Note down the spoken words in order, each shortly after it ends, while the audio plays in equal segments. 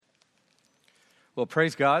Well,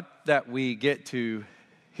 praise God that we get to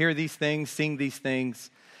hear these things, sing these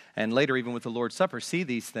things, and later even with the Lord's Supper, see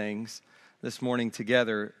these things this morning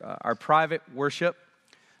together. Our private worship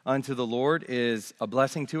unto the Lord is a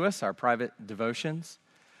blessing to us, our private devotions.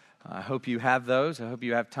 I hope you have those. I hope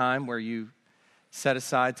you have time where you set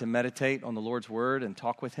aside to meditate on the Lord's Word and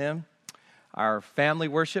talk with Him. Our family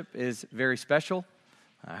worship is very special.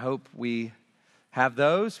 I hope we have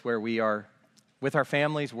those where we are with our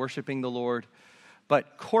families worshiping the Lord.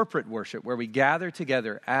 But corporate worship, where we gather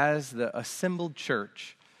together as the assembled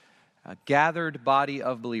church, a gathered body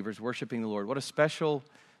of believers worshiping the Lord. What a special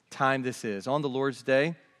time this is. On the Lord's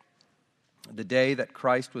Day, the day that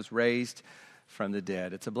Christ was raised from the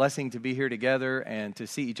dead. It's a blessing to be here together and to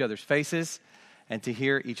see each other's faces and to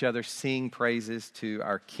hear each other sing praises to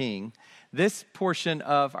our King. This portion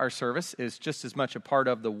of our service is just as much a part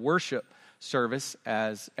of the worship service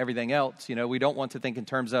as everything else. You know, we don't want to think in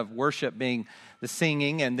terms of worship being the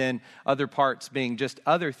singing and then other parts being just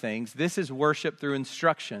other things. This is worship through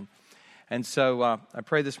instruction. And so I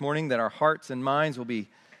pray this morning that our hearts and minds will be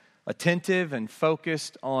attentive and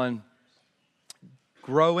focused on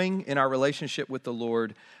growing in our relationship with the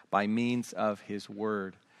Lord by means of His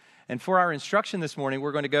Word. And for our instruction this morning,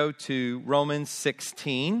 we're going to go to Romans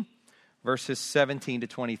 16, verses 17 to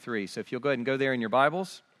 23. So if you'll go ahead and go there in your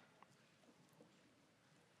Bibles.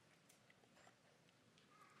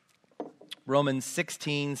 Romans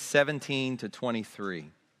 16, 17 to 23.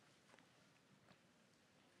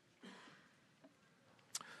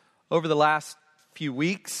 Over the last few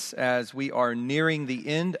weeks, as we are nearing the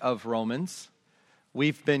end of Romans,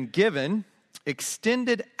 we've been given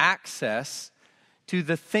extended access to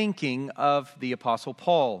the thinking of the Apostle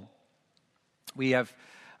Paul. We have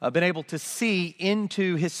been able to see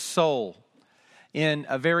into his soul in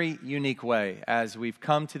a very unique way as we've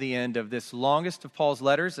come to the end of this longest of Paul's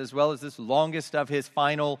letters, as well as this longest of his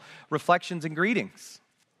final reflections and greetings.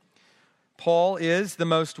 Paul is the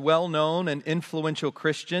most well-known and influential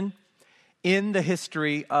Christian in the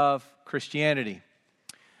history of Christianity.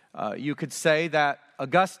 You could say that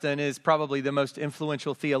Augustine is probably the most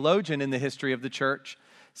influential theologian in the history of the church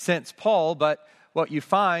since Paul, but what you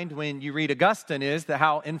find when you read Augustine is that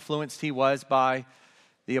how influenced he was by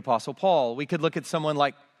the Apostle Paul. We could look at someone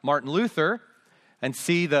like Martin Luther and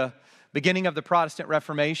see the beginning of the Protestant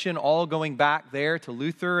Reformation all going back there to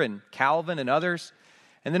Luther and Calvin and others.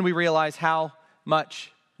 And then we realize how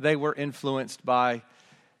much they were influenced by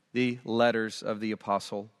the letters of the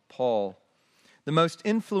Apostle Paul. The most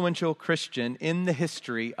influential Christian in the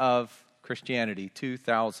history of Christianity,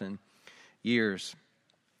 2,000 years.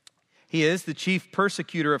 He is the chief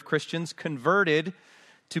persecutor of Christians, converted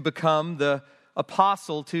to become the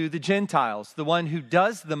apostle to the Gentiles, the one who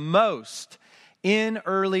does the most in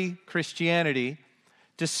early Christianity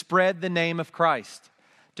to spread the name of Christ,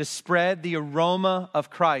 to spread the aroma of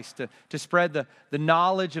Christ, to spread the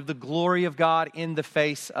knowledge of the glory of God in the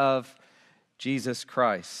face of Jesus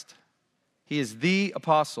Christ. He is the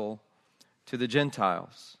apostle to the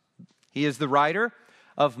Gentiles. He is the writer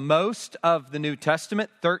of most of the New Testament,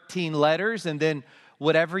 13 letters, and then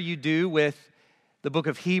whatever you do with the book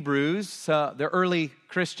of Hebrews, the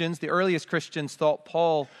earliest Christians thought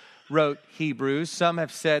Paul wrote Hebrews. Some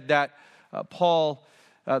have said that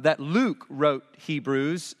that Luke wrote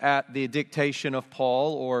Hebrews at the dictation of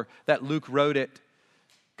Paul, or that Luke wrote it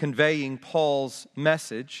conveying Paul's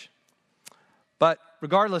message. But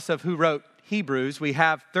regardless of who wrote Hebrews, we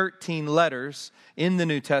have 13 letters in the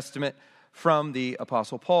New Testament from the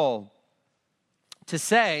Apostle Paul. To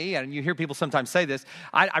say, and you hear people sometimes say this,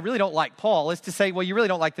 I really don't like Paul, is to say, well, you really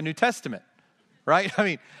don't like the New Testament, right? I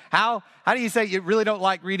mean, how do you say you really don't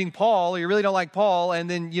like reading Paul, or you really don't like Paul, and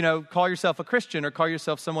then, call yourself a Christian, or call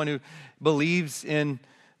yourself someone who believes in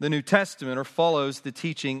the New Testament, or follows the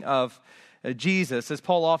teaching of Jesus? As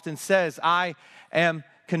Paul often says, I am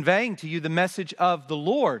conveying to you the message of the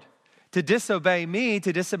Lord. To disobey me,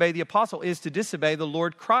 to disobey the apostle, is to disobey the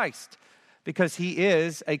Lord Christ, because he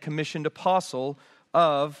is a commissioned apostle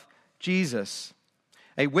of Jesus,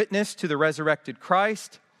 a witness to the resurrected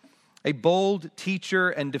Christ, a bold teacher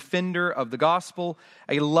and defender of the gospel,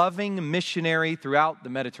 a loving missionary throughout the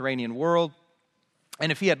Mediterranean world.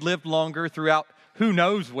 And if he had lived longer throughout who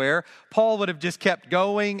knows where, Paul would have just kept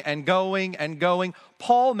going and going and going.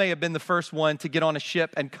 Paul may have been the first one to get on a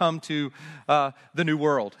ship and come to the New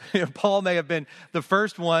World. Paul may have been the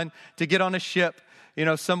first one to get on a ship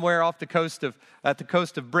somewhere off at the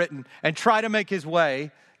coast of Britain and try to make his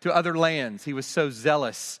way to other lands. He was so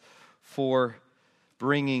zealous for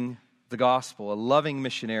bringing the gospel, a loving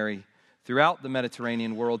missionary throughout the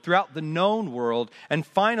Mediterranean world, throughout the known world, and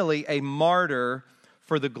finally a martyr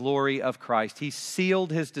for the glory of Christ. He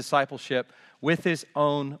sealed his discipleship with his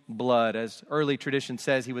own blood. As early tradition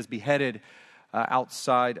says, he was beheaded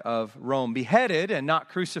outside of Rome. Beheaded and not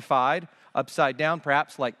crucified, upside down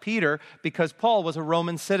perhaps like Peter, because Paul was a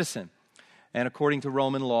Roman citizen. And according to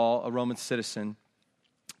Roman law, a Roman citizen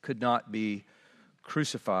could not be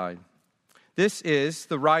crucified. This is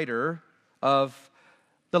the writer of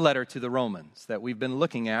the letter to the Romans that we've been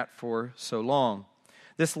looking at for so long.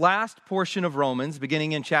 This last portion of Romans,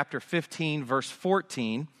 beginning in chapter 15, verse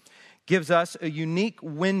 14, gives us a unique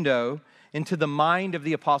window into the mind of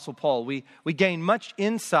the Apostle Paul. We gain much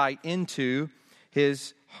insight into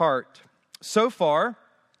his heart. So far,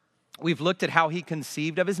 we've looked at how he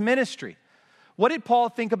conceived of his ministry. What did Paul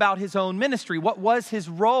think about his own ministry? What was his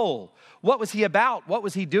role? What was he about? What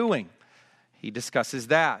was he doing? He discusses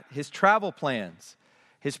that, his travel plans,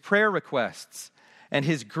 his prayer requests, and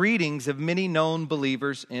his greetings of many known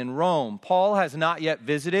believers in Rome. Paul has not yet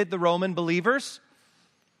visited the Roman believers,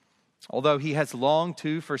 although he has longed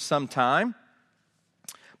to for some time.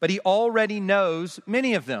 But he already knows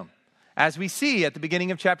many of them. As we see at the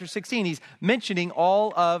beginning of chapter 16, he's mentioning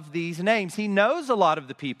all of these names. He knows a lot of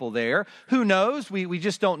the people there. Who knows? We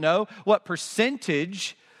just don't know what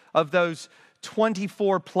percentage of those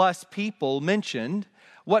 24 plus people mentioned,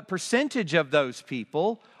 what percentage of those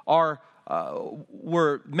people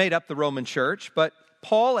were made up the Roman church. But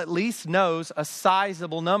Paul at least knows a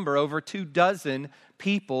sizable number, over 24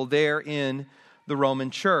 people there in the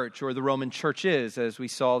Roman church, or the Roman churches, as we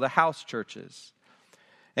saw the house churches.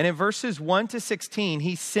 And in verses 1 to 16,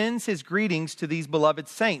 he sends his greetings to these beloved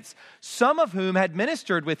saints, some of whom had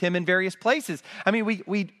ministered with him in various places. I mean,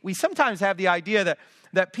 we sometimes have the idea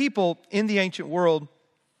that people in the ancient world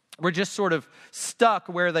were just sort of stuck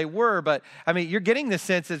where they were. But, I mean, you're getting the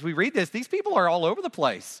sense as we read this, these people are all over the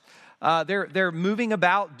place. They're moving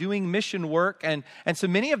about, doing mission work. And so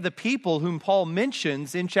many of the people whom Paul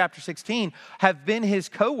mentions in chapter 16 have been his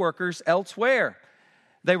co-workers elsewhere.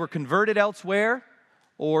 They were converted elsewhere,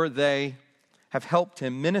 or they have helped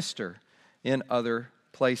him minister in other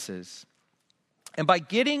places. And by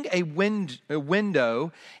getting a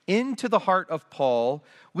window into the heart of Paul,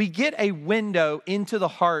 we get a window into the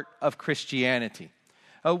heart of Christianity.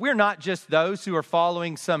 We're not just those who are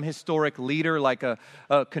following some historic leader like a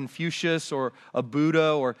Confucius or a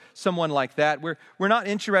Buddha or someone like that. We're not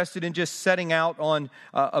interested in just setting out on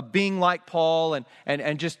being like Paul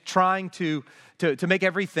and just trying to make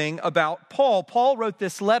everything about Paul. Paul wrote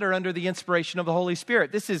this letter under the inspiration of the Holy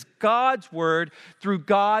Spirit. This is God's word through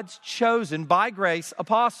God's chosen, by grace,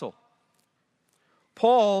 apostle.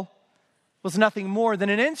 Paul was nothing more than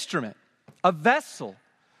an instrument, a vessel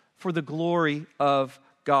for the glory of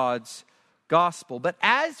God's gospel. But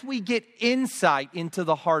as we get insight into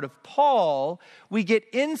the heart of Paul, we get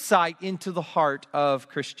insight into the heart of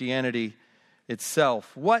Christianity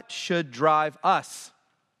itself. What should drive us?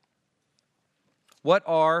 What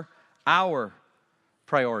are our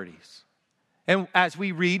priorities? And as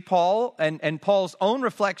we read Paul and Paul's own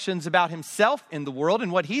reflections about himself in the world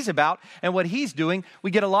and what he's about and what he's doing,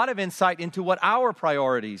 we get a lot of insight into what our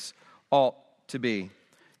priorities ought to be.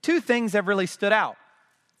 Two things have really stood out.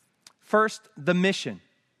 First, the mission.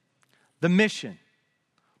 The mission.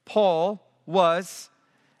 Paul was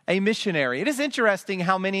a missionary. It is interesting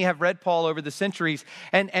how many have read Paul over the centuries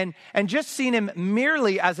and just seen him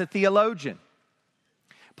merely as a theologian.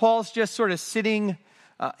 Paul's just sort of sitting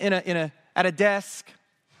at a desk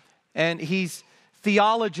and he's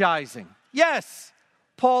theologizing. Yes,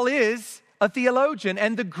 Paul is a theologian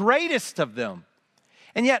and the greatest of them.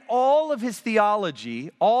 And yet all of his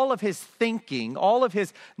theology, all of his thinking, all of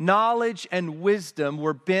his knowledge and wisdom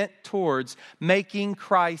were bent towards making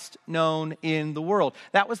Christ known in the world.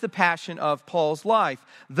 That was the passion of Paul's life.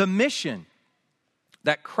 The mission,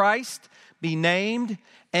 that Christ be named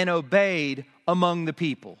and obeyed among the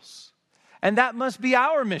peoples. And that must be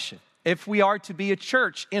our mission if we are to be a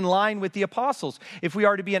church in line with the apostles, if we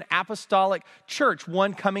are to be an apostolic church,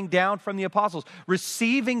 one coming down from the apostles,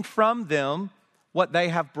 receiving from them what they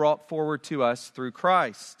have brought forward to us through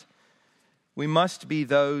Christ. We must be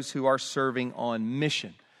those who are serving on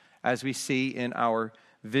mission, as we see in our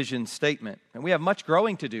vision statement. And we have much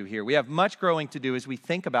growing to do here. We have much growing to do as we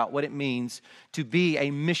think about what it means to be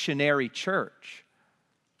a missionary church.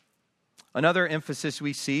 Another emphasis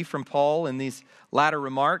we see from Paul in these latter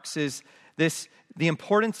remarks is the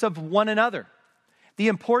importance of one another. The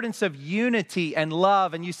importance of unity and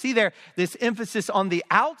love. And you see there this emphasis on the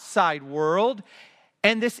outside world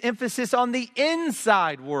And this emphasis on the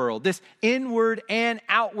inside world, this inward and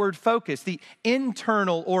outward focus, the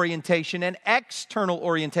internal orientation and external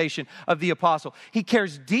orientation of the apostle. He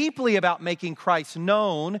cares deeply about making Christ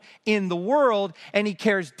known in the world, and he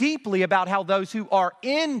cares deeply about how those who are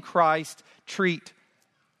in Christ treat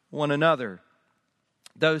one another.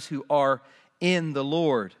 Those who are in the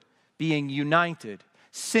Lord, being united,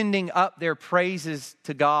 sending up their praises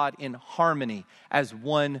to God in harmony as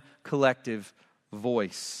one collective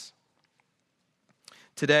voice.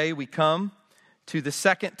 Today we come to the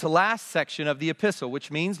second to last section of the epistle,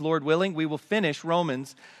 which means, Lord willing, we will finish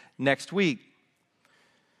Romans next week.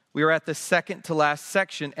 We are at the second to last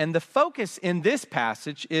section, and the focus in this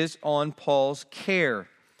passage is on Paul's care,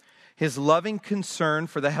 his loving concern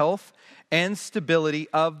for the health and stability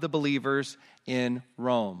of the believers in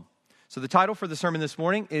Rome. So the title for the sermon this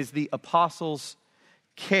morning is The Apostles'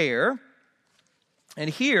 Care. And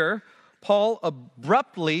here, Paul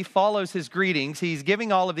abruptly follows his greetings. He's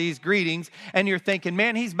giving all of these greetings, and you're thinking,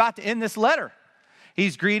 man, he's about to end this letter.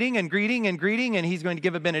 He's greeting and greeting and greeting, and he's going to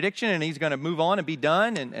give a benediction, and he's going to move on and be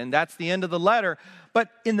done, and that's the end of the letter. But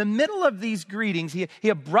in the middle of these greetings, he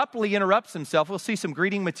abruptly interrupts himself. We'll see some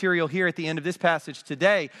greeting material here at the end of this passage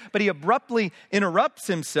today, but he abruptly interrupts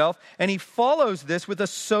himself, and he follows this with a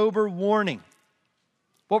sober warning.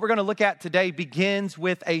 What we're going to look at today begins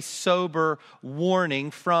with a sober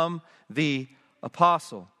warning from the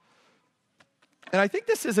apostle. And I think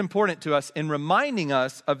this is important to us in reminding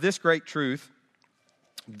us of this great truth.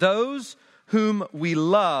 Those whom we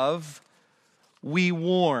love, we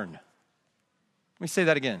warn. Let me say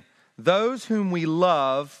that again. Those whom we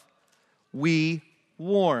love, we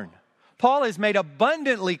warn. Paul has made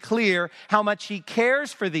abundantly clear how much he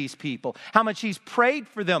cares for these people, how much he's prayed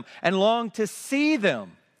for them and longed to see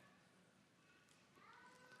them.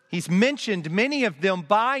 He's mentioned many of them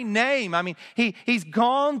by name. I mean, he's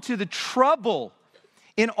gone to the trouble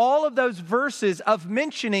in all of those verses of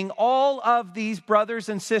mentioning all of these brothers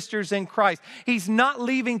and sisters in Christ. He's not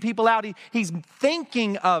leaving people out. He's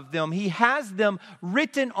thinking of them. He has them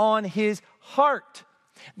written on his heart.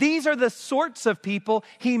 These are the sorts of people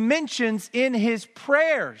he mentions in his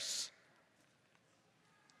prayers.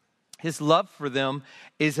 His love for them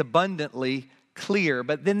is abundantly clear.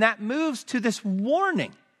 But then that moves to this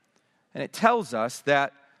warning. And it tells us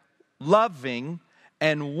that loving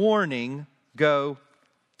and warning go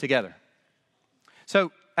together.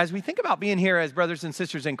 So, as we think about being here as brothers and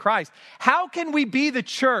sisters in Christ, how can we be the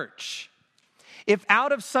church if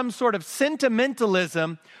out of some sort of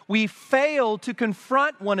sentimentalism we fail to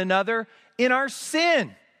confront one another in our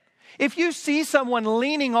sin? If you see someone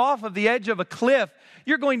leaning off of the edge of a cliff,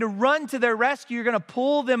 you're going to run to their rescue. You're going to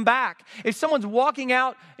pull them back. If someone's walking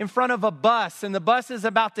out in front of a bus and the bus is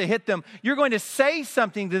about to hit them, you're going to say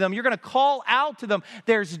something to them. You're going to call out to them.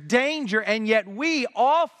 There's danger. And yet we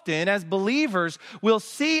often, as believers, will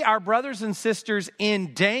see our brothers and sisters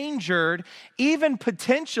endangered, even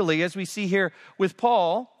potentially, as we see here with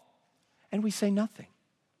Paul, and we say nothing.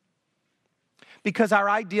 Because our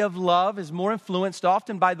idea of love is more influenced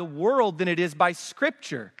often by the world than it is by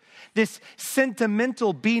Scripture. This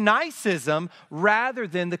sentimental be-niceism rather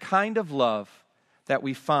than the kind of love that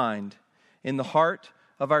we find in the heart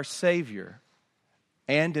of our Savior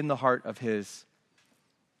and in the heart of his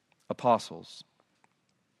apostles.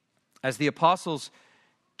 As the apostles'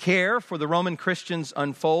 care for the Roman Christians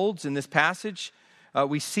unfolds in this passage,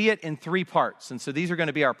 we see it in three parts. And so these are going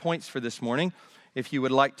to be our points for this morning, if you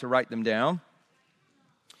would like to write them down.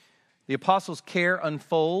 The apostles' care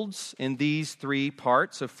unfolds in these three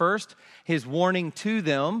parts. So first, his warning to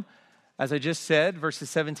them, as I just said, verses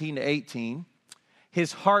 17 to 18.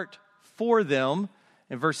 His heart for them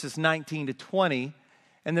in verses 19 to 20.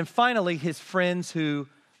 And then finally, his friends who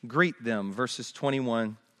greet them, verses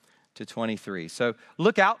 21 to 23. So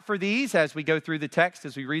look out for these as we go through the text.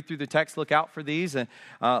 As we read through the text, look out for these. And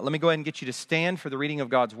let me go ahead and get you to stand for the reading of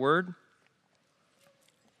God's word.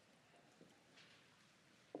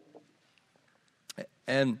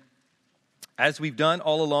 And as we've done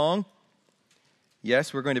all along,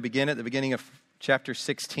 yes, we're going to begin at the beginning of chapter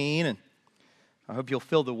 16. And I hope you'll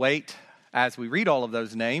feel the weight as we read all of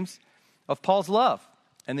those names of Paul's love.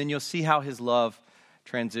 And then you'll see how his love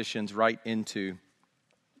transitions right into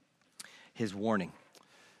his warning.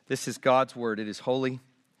 This is God's word. It is holy.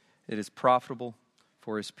 It is profitable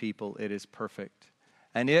for his people. It is perfect.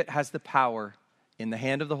 And it has the power in the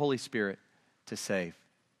hand of the Holy Spirit to save.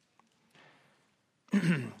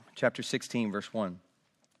 Chapter 16, verse 1.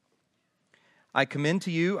 I commend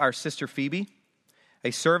to you our sister Phoebe,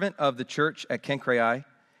 a servant of the church at Cenchreae,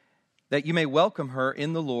 that you may welcome her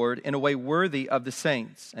in the Lord in a way worthy of the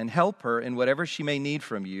saints, and help her in whatever she may need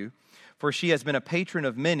from you, for she has been a patron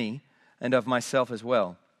of many and of myself as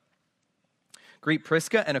well. Greet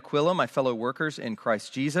Prisca and Aquila, my fellow workers in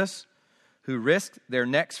Christ Jesus, who risked their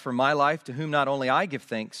necks for my life, to whom not only I give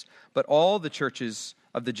thanks, but all the churches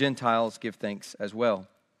of the Gentiles give thanks as well.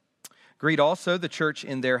 Greet also the church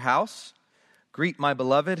in their house. Greet my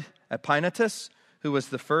beloved Epaenetus, who was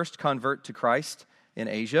the first convert to Christ in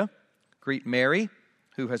Asia. Greet Mary,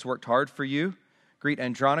 who has worked hard for you. Greet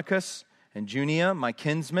Andronicus and Junia, my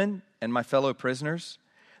kinsmen and my fellow prisoners.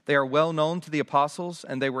 They are well known to the apostles,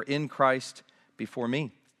 and they were in Christ before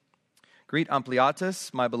me. Greet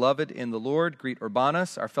Ampliatus, my beloved in the Lord. Greet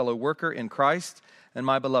Urbanus, our fellow worker in Christ, and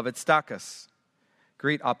my beloved Stachys.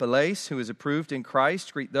 Greet Apelles, who is approved in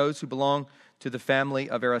Christ. Greet those who belong to the family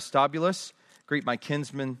of Aristobulus. Greet my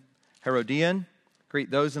kinsman Herodion.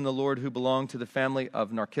 Greet those in the Lord who belong to the family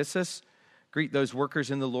of Narcissus. Greet those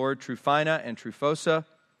workers in the Lord, Tryphina and Tryphosa.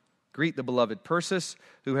 Greet the beloved Persis,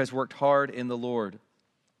 who has worked hard in the Lord.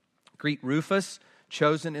 Greet Rufus,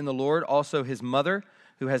 chosen in the Lord, also his mother,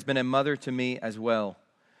 who has been a mother to me as well.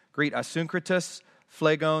 Greet Asyncritus,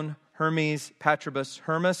 Phlegon, Hermes, Patrobus,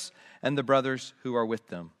 Hermas, and the brothers who are with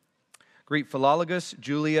them. Greet Philologus,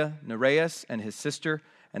 Julia, Nereus, and his sister,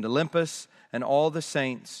 and Olympus, and all the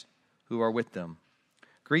saints who are with them.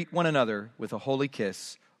 Greet one another with a holy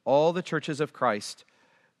kiss. All the churches of Christ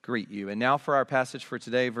greet you. And now for our passage for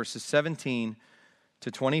today, verses 17 to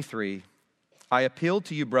 23. I appeal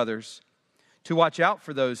to you, brothers, to watch out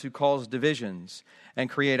for those who cause divisions and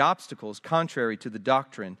create obstacles contrary to the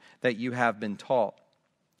doctrine that you have been taught.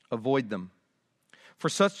 Avoid them. For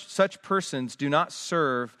such persons do not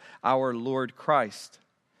serve our Lord Christ,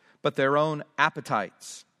 but their own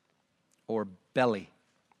appetites or belly.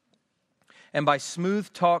 And by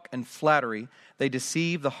smooth talk and flattery, they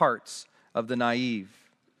deceive the hearts of the naive.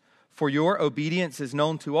 For your obedience is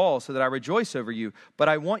known to all, so that I rejoice over you. But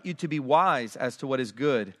I want you to be wise as to what is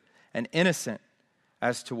good, and innocent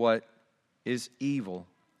as to what is evil.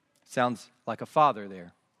 Sounds like a father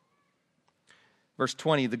there. Verse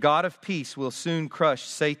 20, the God of peace will soon crush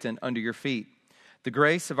Satan under your feet. The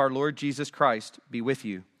grace of our Lord Jesus Christ be with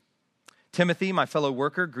you. Timothy, my fellow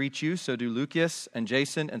worker, greets you. So do Lucius and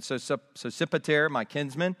Jason and Sosipater, my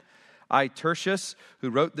kinsmen. I, Tertius, who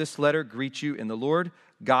wrote this letter, greet you in the Lord.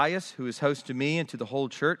 Gaius, who is host to me and to the whole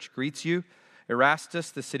church, greets you.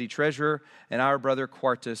 Erastus, the city treasurer, and our brother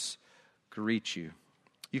Quartus greet you.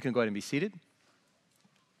 You can go ahead and be seated.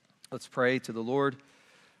 Let's pray to the Lord.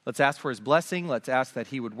 Let's ask for his blessing. Let's ask that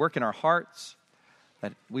he would work in our hearts,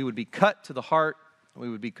 that we would be cut to the heart, we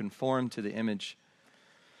would be conformed to the image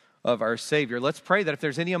of our Savior. Let's pray that if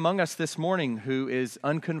there's any among us this morning who is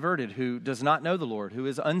unconverted, who does not know the Lord, who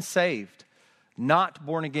is unsaved, not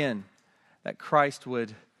born again, that Christ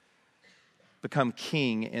would become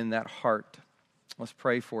king in that heart. Let's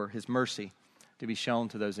pray for his mercy to be shown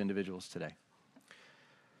to those individuals today.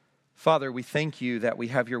 Father, we thank you that we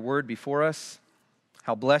have your word before us.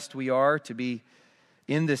 How blessed we are to be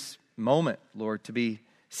in this moment, Lord, to be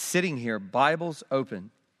sitting here, Bibles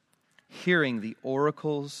open, hearing the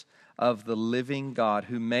oracles of the living God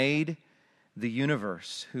who made the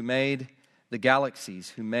universe, who made the galaxies,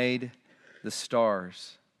 who made the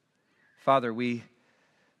stars. Father, we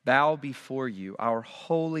bow before you, our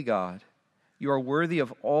holy God. You are worthy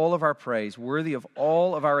of all of our praise, worthy of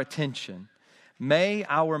all of our attention. May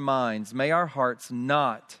our minds, may our hearts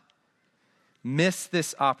not miss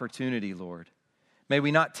this opportunity, Lord. May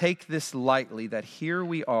we not take this lightly, that here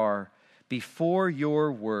we are before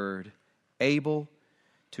your word, able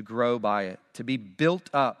to grow by it, to be built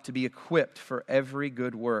up, to be equipped for every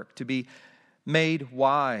good work, to be made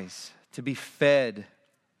wise, to be fed,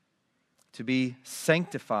 to be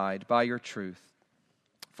sanctified by your truth.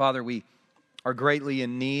 Father, we are greatly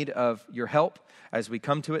in need of your help as we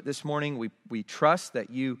come to it this morning. We trust that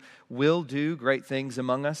you will do great things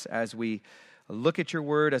among us as we look at your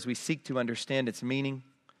word, as we seek to understand its meaning.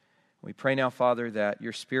 We pray now, Father, that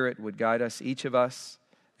your Spirit would guide us, each of us,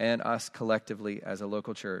 and us collectively as a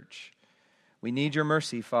local church. We need your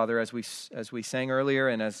mercy, Father, as we sang earlier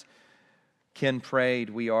and as Ken prayed.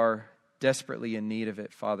 We are desperately in need of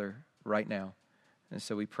it, Father, right now. And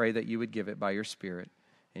so we pray that you would give it by your Spirit.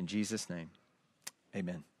 In Jesus' name,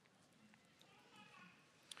 amen.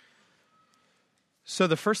 So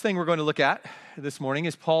the first thing we're going to look at this morning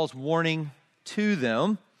is Paul's warning to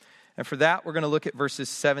them. And for that, we're going to look at verses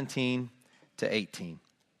 17 to 18.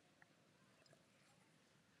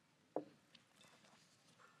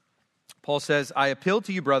 Paul says, I appeal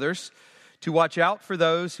to you, brothers, to watch out for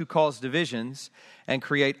those who cause divisions and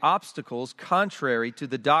create obstacles contrary to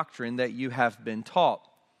the doctrine that you have been taught.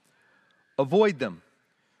 Avoid them,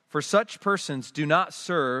 for such persons do not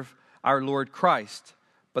serve our Lord Christ,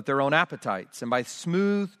 but their own appetites, and by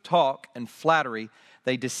smooth talk and flattery,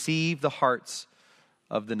 they deceive the hearts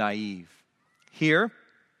of the naive. Here,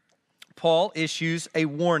 Paul issues a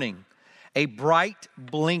warning, a bright,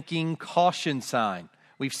 blinking caution sign.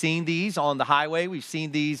 We've seen these on the highway. We've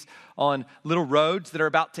seen these on little roads that are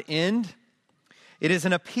about to end. It is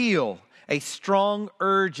an appeal, a strong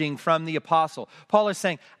urging from the apostle. Paul is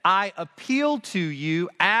saying, I appeal to you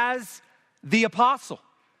as the apostle.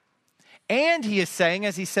 And he is saying,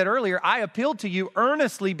 as he said earlier, I appeal to you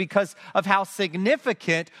earnestly because of how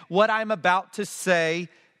significant what I'm about to say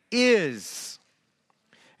is.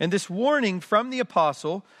 And this warning from the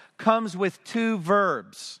apostle comes with two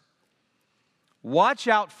verbs: watch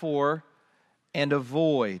out for and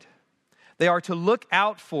avoid. They are to look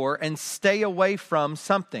out for and stay away from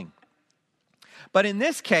something. But in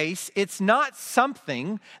this case, it's not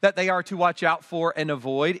something that they are to watch out for and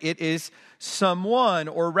avoid. It is someone,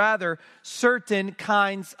 or rather, certain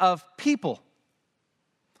kinds of people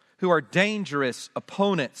who are dangerous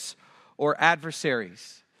opponents or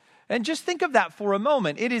adversaries. And just think of that for a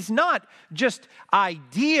moment. It is not just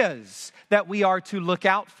ideas that we are to look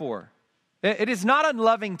out for. It is not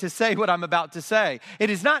unloving to say what I'm about to say. It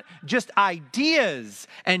is not just ideas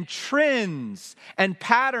and trends and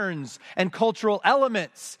patterns and cultural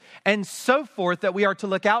elements and so forth that we are to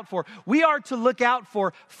look out for. We are to look out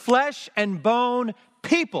for flesh and bone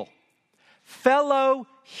people, fellow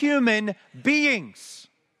human beings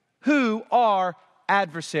who are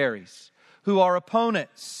adversaries, who are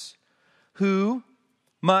opponents, who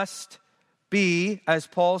must be, as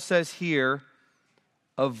Paul says here,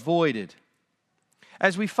 avoided.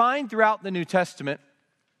 As we find throughout the New Testament,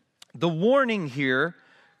 the warning here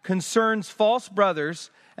concerns false brothers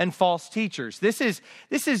and false teachers. This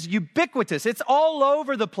is ubiquitous. It's all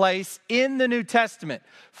over the place in the New Testament.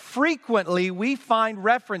 Frequently, we find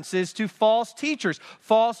references to false teachers,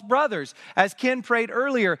 false brothers. As Ken prayed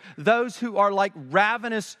earlier, those who are like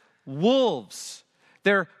ravenous wolves.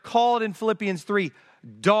 They're called in Philippians 3,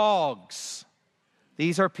 dogs.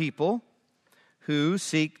 These are people who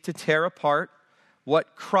seek to tear apart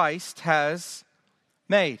what Christ has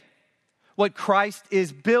made, what Christ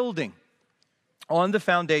is building on the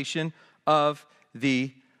foundation of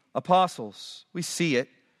the apostles. We see it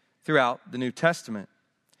throughout the New Testament.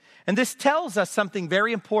 And this tells us something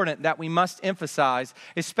very important that we must emphasize,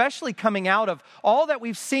 especially coming out of all that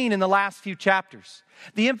we've seen in the last few chapters.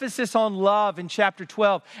 The emphasis on love in chapter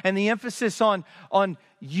 12, and the emphasis on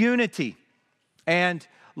unity and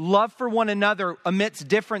love for one another amidst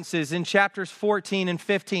differences in chapters 14 and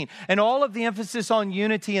 15. And all of the emphasis on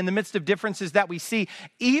unity in the midst of differences that we see,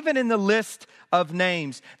 even in the list of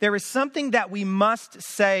names. There is something that we must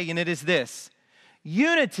say, and it is this: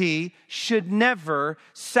 unity should never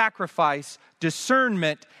sacrifice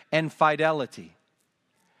discernment and fidelity.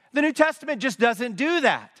 The New Testament just doesn't do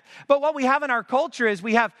that. But what we have in our culture is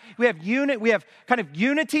we have kind of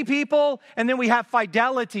unity people, and then we have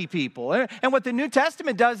fidelity people. And what the New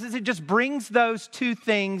Testament does is it just brings those two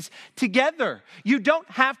things together. You don't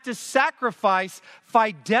have to sacrifice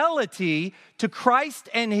fidelity to Christ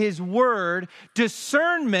and His Word,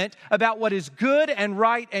 discernment about what is good and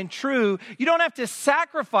right and true. You don't have to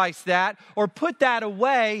sacrifice that or put that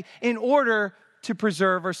away in order to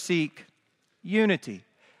preserve or seek unity.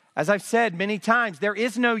 As I've said many times, there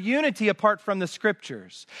is no unity apart from the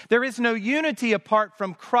Scriptures. There is no unity apart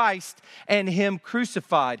from Christ and Him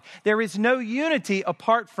crucified. There is no unity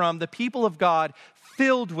apart from the people of God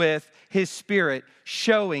filled with His Spirit,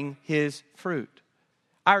 showing His fruit.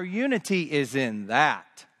 Our unity is in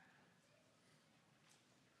that.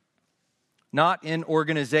 Not in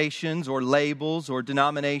organizations or labels or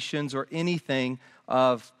denominations or anything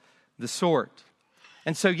of the sort.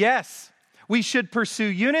 And so, yes, we should pursue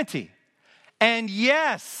unity. And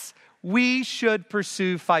yes, we should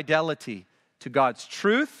pursue fidelity to God's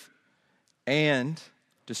truth and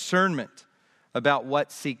discernment about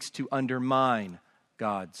what seeks to undermine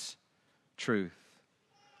God's truth.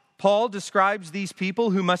 Paul describes these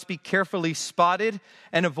people who must be carefully spotted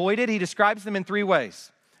and avoided. He describes them in three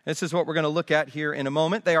ways. This is what we're going to look at here in a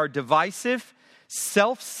moment. They are divisive,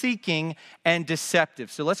 self-seeking, and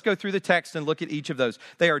deceptive. So let's go through the text and look at each of those.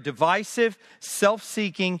 They are divisive,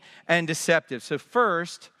 self-seeking, and deceptive. So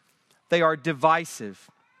first, they are divisive.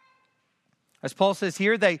 As Paul says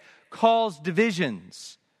here, they cause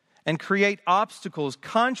divisions and create obstacles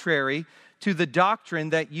contrary to the doctrine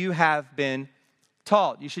that you have been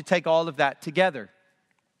taught. You should take all of that together.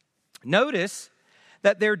 Notice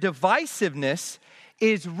that their divisiveness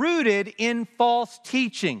is rooted in false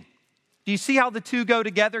teaching. Do you see how the two go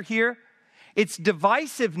together here? It's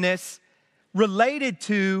divisiveness related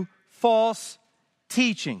to false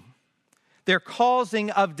teaching. Their causing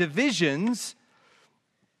of divisions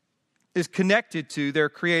is connected to their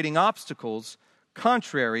creating obstacles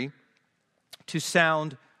contrary to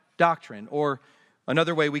sound doctrine. Or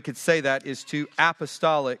another way we could say that is to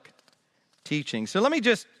apostolic teaching. So let me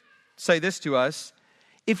just say this to us.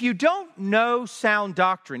 If you don't know sound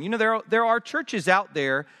doctrine, there are churches out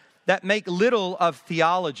there that make little of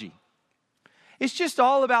theology. It's just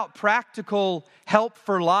all about practical help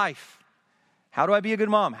for life. How do I be a good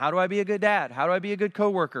mom? How do I be a good dad? How do I be a good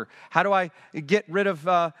coworker? How do I get rid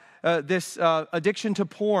of this addiction to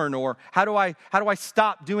porn? Or how do I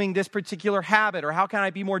stop doing this particular habit? Or how can I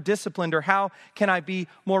be more disciplined? Or how can I be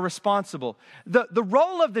more responsible? The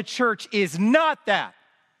role of the church is not that.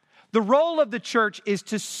 The role of the church is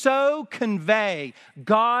to so convey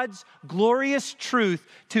God's glorious truth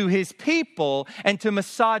to His people and to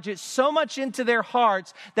massage it so much into their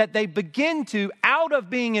hearts that they begin to, out of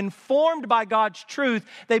being informed by God's truth,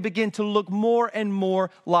 they begin to look more and more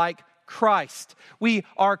like Christ. We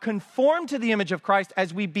are conformed to the image of Christ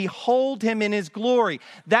as we behold Him in His glory.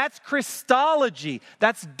 That's Christology.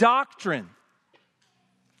 That's doctrine.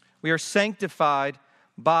 We are sanctified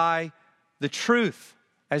by the truth,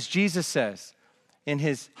 as Jesus says in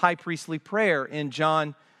His high priestly prayer in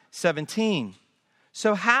John 17.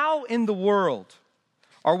 So how in the world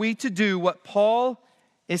are we to do what Paul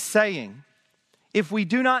is saying if we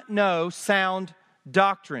do not know sound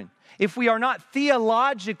doctrine? If we are not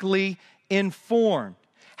theologically informed?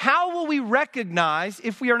 How will we recognize,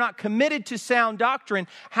 if we are not committed to sound doctrine,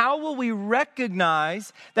 how will we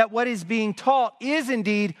recognize that what is being taught is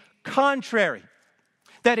indeed contrary?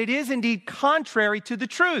 That it is indeed contrary to the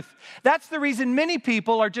truth. That's the reason many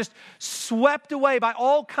people are just swept away by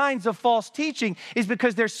all kinds of false teaching, is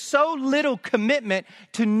because there's so little commitment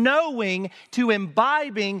to knowing, to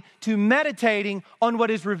imbibing, to meditating on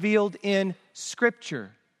what is revealed in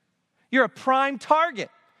Scripture. You're a prime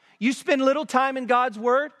target. You spend little time in God's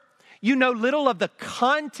Word. You know little of the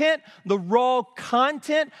content, the raw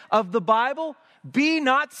content of the Bible. Be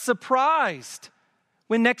not surprised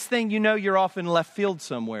when next thing you know, you're off in left field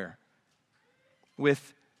somewhere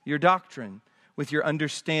with your doctrine, with your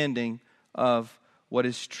understanding of what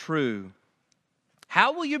is true.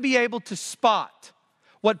 How will you be able to spot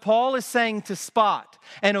what Paul is saying to spot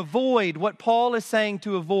and avoid what Paul is saying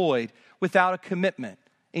to avoid without a commitment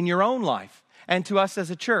in your own life and to us as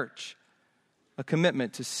a church? A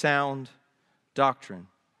commitment to sound doctrine.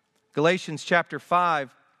 Galatians chapter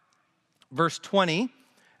 5, verse 20,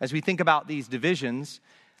 as we think about these divisions,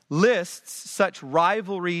 lists such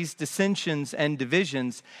rivalries, dissensions, and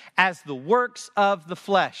divisions as the works of the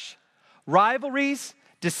flesh. Rivalries,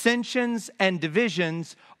 dissensions, and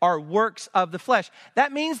divisions are works of the flesh.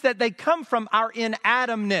 That means that they come from our in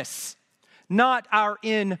Adamness, not our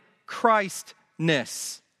in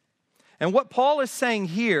Christness. And what Paul is saying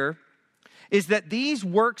here is that these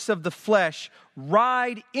works of the flesh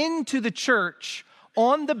ride into the church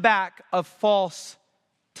on the back of false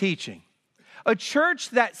teaching. A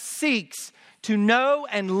church that seeks to know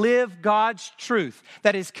and live God's truth,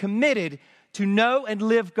 that is committed to know and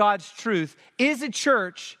live God's truth, is a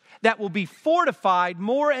church that will be fortified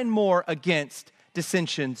more and more against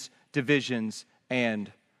dissensions, divisions,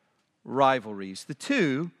 and rivalries. The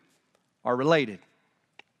two are related.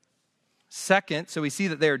 Second, so we see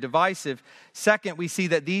that they are divisive. Second, we see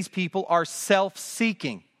that these people are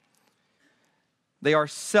self-seeking. They are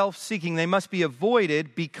self-seeking. They must be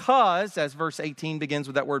avoided because, as verse 18 begins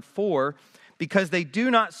with that word for, because they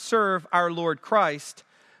do not serve our Lord Christ,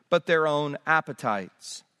 but their own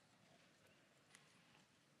appetites.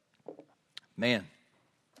 Man,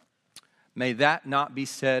 may that not be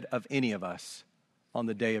said of any of us on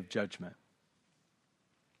the day of judgment.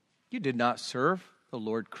 You did not serve the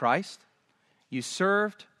Lord Christ. You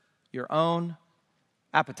served your own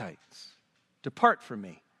appetites. Depart from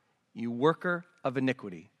me, you worker of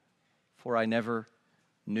iniquity, for I never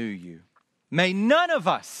knew you. May none of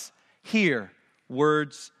us hear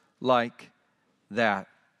words like that.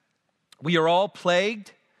 We are all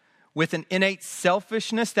plagued with an innate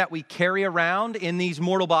selfishness that we carry around in these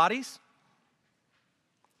mortal bodies.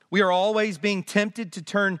 We are always being tempted to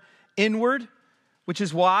turn inward, which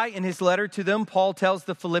is why in his letter to them, Paul tells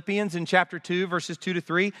the Philippians in chapter 2, verses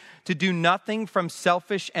 2-3, to do nothing from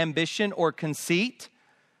selfish ambition or conceit,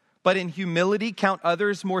 but in humility count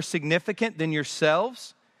others more significant than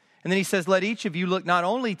yourselves. And then he says, let each of you look not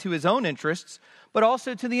only to his own interests, but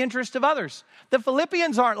also to the interest of others. The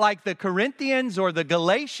Philippians aren't like the Corinthians or the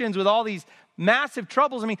Galatians with all these massive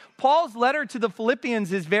troubles. I mean, Paul's letter to the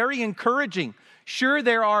Philippians is very encouraging. Sure,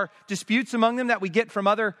 there are disputes among them that we get from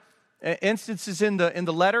other instances in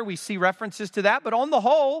the letter. We see references to that. But on the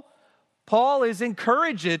whole, Paul is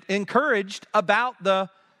encouraged about the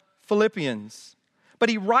Philippians. But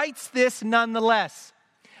he writes this nonetheless,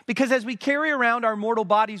 because as we carry around our mortal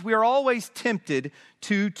bodies, we are always tempted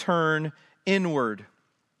to turn inward.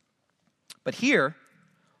 But here,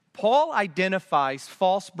 Paul identifies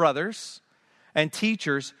false brothers and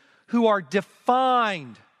teachers who are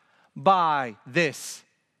defined by this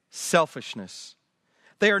selfishness.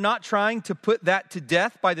 They are not trying to put that to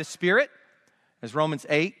death by the Spirit, as Romans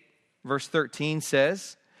 8, verse 13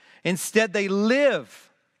 says. Instead, they live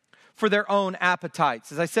for their own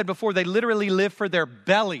appetites. As I said before, they literally live for their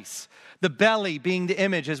bellies. The belly being the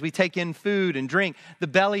image as we take in food and drink. The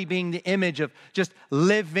belly being the image of just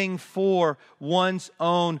living for one's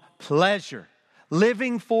own pleasure.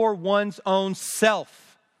 Living for one's own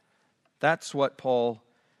self. That's what Paul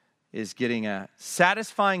is getting at.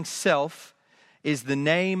 Satisfying self is the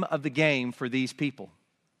name of the game for these people.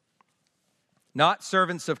 Not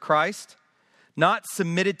servants of Christ, not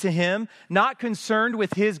submitted to Him, not concerned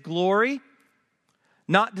with His glory,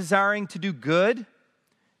 not desiring to do good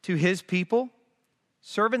to His people,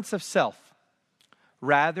 servants of self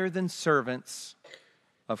rather than servants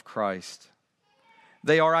of Christ.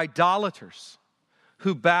 They are idolaters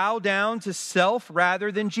who bow down to self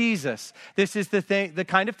rather than Jesus. This is the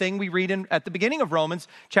kind of thing we read at the beginning of Romans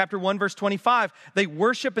chapter 1, verse 25. They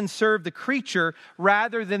worship and serve the creature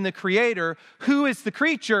rather than the Creator. Who is the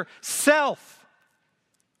creature? Self.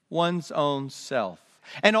 One's own self.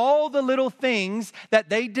 And all the little things that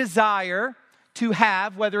they desire to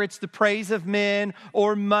have, whether it's the praise of men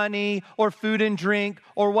or money or food and drink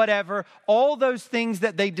or whatever, all those things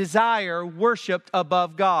that they desire worshiped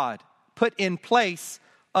above God. Put in place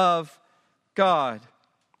of God.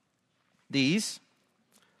 These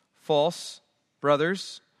false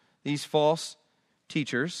brothers, these false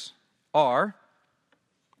teachers are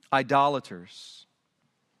idolaters.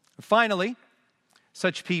 Finally,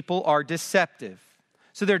 such people are deceptive.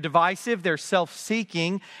 So they're divisive, they're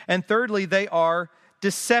self-seeking, and thirdly, they are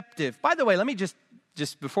deceptive. By the way, let me just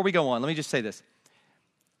before we go on, let me just say this.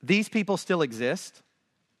 These people still exist.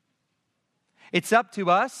 It's up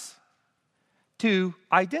to us to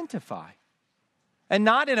identify. And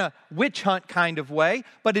not in a witch hunt kind of way,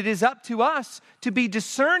 but it is up to us to be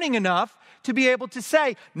discerning enough to be able to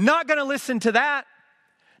say, not going to listen to that,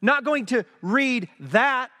 not going to read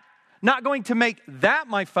that, not going to make that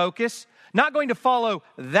my focus, not going to follow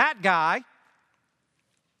that guy,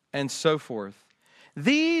 and so forth.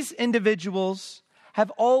 These individuals have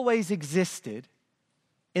always existed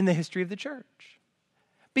in the history of the church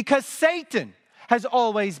because Satan has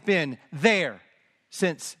always been there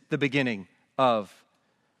since the beginning of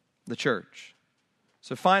the church.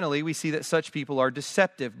 So finally, we see that such people are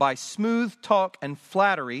deceptive. By smooth talk and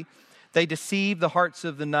flattery, they deceive the hearts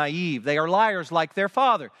of the naive. They are liars like their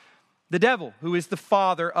father, the devil, who is the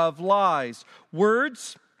father of lies.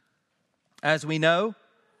 Words, as we know,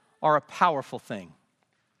 are a powerful thing,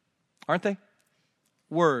 aren't they?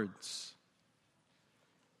 Words.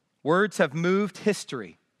 Words have moved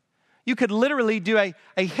history. You could literally do a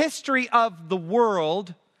history of the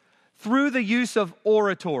world through the use of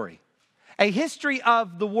oratory. A history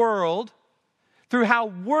of the world through how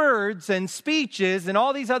words and speeches and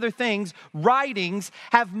all these other things, writings,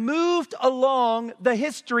 have moved along the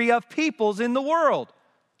history of peoples in the world.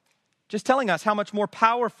 Just telling us how much more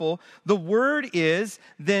powerful the word is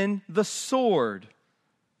than the sword.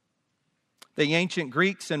 The ancient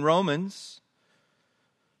Greeks and Romans,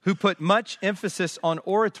 who put much emphasis on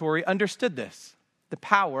oratory, understood this, the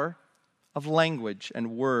power of language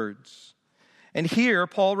and words. And here,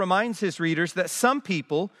 Paul reminds his readers that some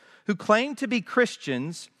people who claim to be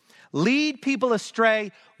Christians lead people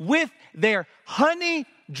astray with their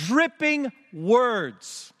honey-dripping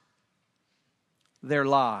words, their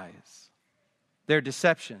lies, their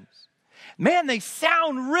deceptions. Man, they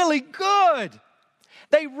sound really good.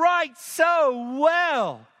 They write so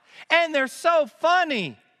well, and they're so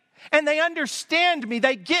funny. And they understand me.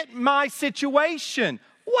 They get my situation.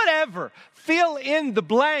 Whatever. Fill in the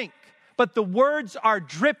blank. But the words are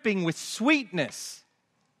dripping with sweetness.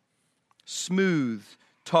 Smooth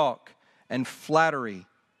talk and flattery.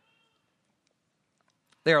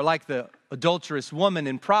 They are like the adulterous woman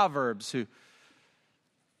in Proverbs who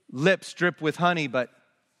lips drip with honey, but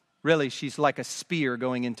really she's like a spear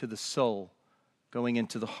going into the soul, going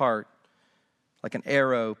into the heart, like an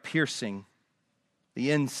arrow piercing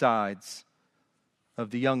the insides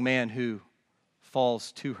of the young man who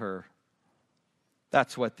falls to her.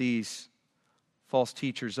 That's what these false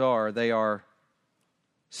teachers are. They are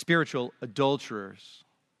spiritual adulterers.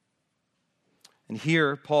 And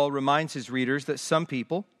here, Paul reminds his readers that some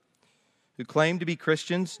people who claim to be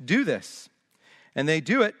Christians do this. And they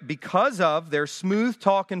do it because of their smooth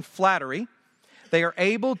talk and flattery. They are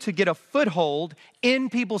able to get a foothold in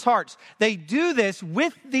people's hearts. They do this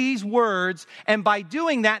with these words, and by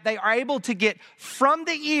doing that, they are able to get from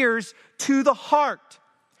the ears to the heart.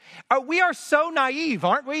 We are so naive,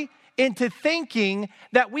 aren't we, into thinking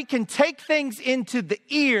that we can take things into the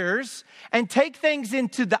ears and take things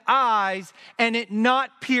into the eyes and it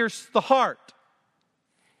not pierce the heart.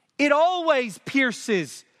 It always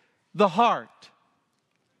pierces the heart.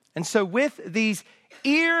 And so with these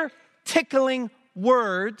ear-tickling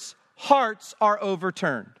words, hearts are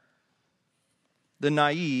overturned. The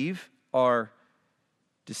naive are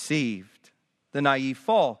deceived. The naive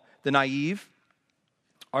fall. The naive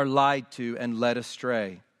are lied to and led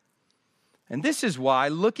astray. And this is why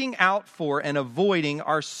looking out for and avoiding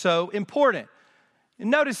are so important.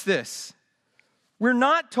 And notice this. We're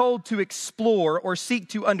not told to explore or seek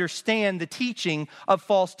to understand the teaching of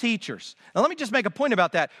false teachers. Now, let me just make a point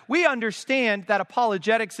about that. We understand that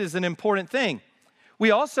apologetics is an important thing.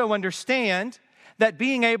 We also understand that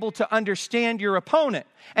being able to understand your opponent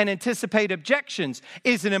and anticipate objections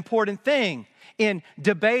is an important thing in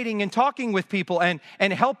debating and talking with people and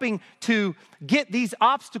helping to get these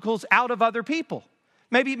obstacles out of other people.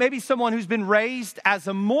 Maybe someone who's been raised as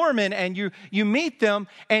a Mormon and you meet them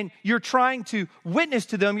and you're trying to witness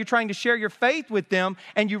to them, you're trying to share your faith with them,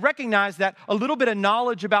 and you recognize that a little bit of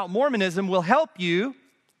knowledge about Mormonism will help you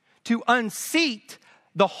to unseat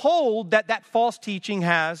the hold that false teaching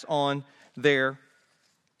has on their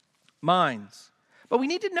minds. But we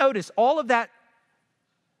need to notice all of that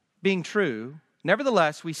being true.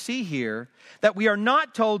 Nevertheless, we see here that we are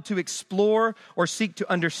not told to explore or seek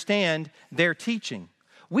to understand their teaching.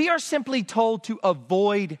 We are simply told to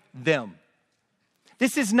avoid them.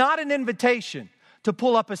 This is not an invitation to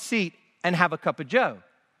pull up a seat and have a cup of joe.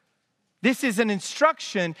 This is an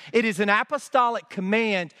instruction. It is an apostolic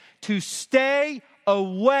command to stay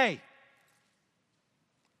away.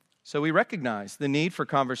 So we recognize the need for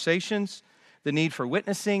conversations, the need for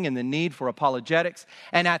witnessing, and the need for apologetics.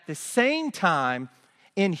 And at the same time,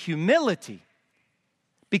 in humility,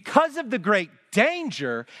 because of the great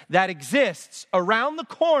danger that exists around the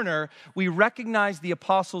corner, we recognize the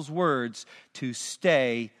apostles' words to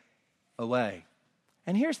stay away.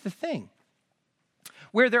 And here's the thing.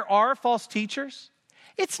 Where there are false teachers,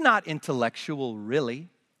 it's not intellectual, really.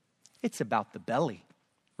 It's about the belly.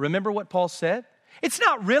 Remember what Paul said? It's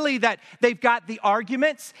not really that they've got the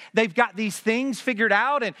arguments, they've got these things figured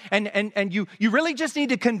out, and you really just need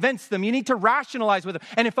to convince them. You need to rationalize with them.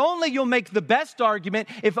 And if only you'll make the best argument,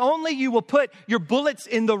 if only you will put your bullets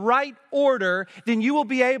in the right order, then you will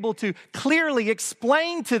be able to clearly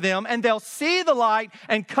explain to them, and they'll see the light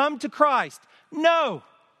and come to Christ. No,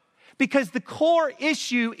 because the core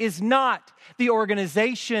issue is not the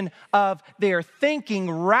organization of their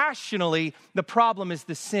thinking rationally. The problem is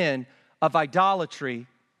the sin of idolatry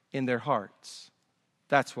in their hearts.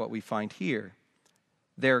 That's what we find here.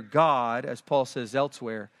 Their God, as Paul says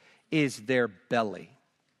elsewhere, is their belly.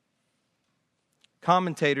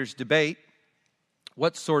 Commentators debate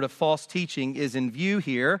what sort of false teaching is in view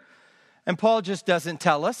here, and Paul just doesn't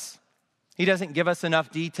tell us. He doesn't give us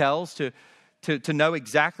enough details to know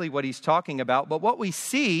exactly what he's talking about. But what we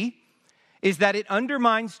see is that it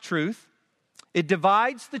undermines truth, it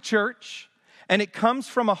divides the church, and it comes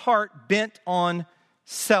from a heart bent on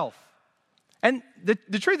self. And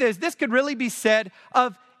the truth is, this could really be said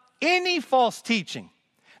of any false teaching.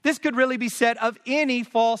 This could really be said of any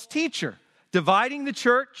false teacher. Dividing the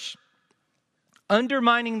church,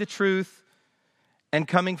 undermining the truth, and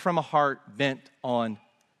coming from a heart bent on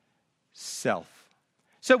self.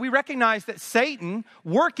 So we recognize that Satan,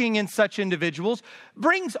 working in such individuals,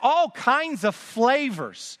 brings all kinds of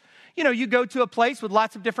flavors. You know, you go to a place with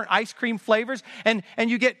lots of different ice cream flavors, and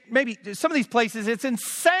you get maybe some of these places, it's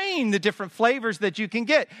insane the different flavors that you can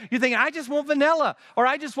get. You're thinking, I just want vanilla, or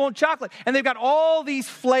I just want chocolate. And they've got all these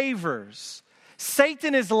flavors.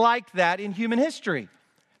 Satan is like that in human history.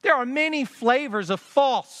 There are many flavors of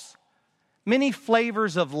false, many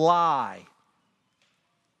flavors of lie.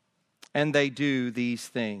 And they do these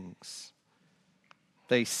things.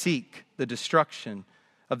 They seek the destruction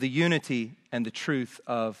of the unity and the truth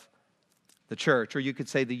of the church, or you could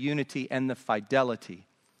say the unity and the fidelity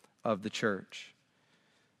of the church.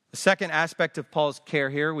 The second aspect of Paul's care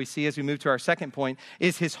here, we see as we move to our second point,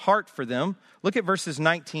 is his heart for them. Look at verses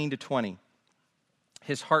 19 to 20.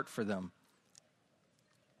 his heart for them.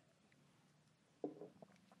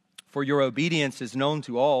 For your obedience is known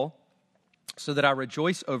to all, so that I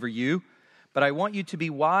rejoice over you. But I want you to be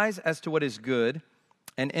wise as to what is good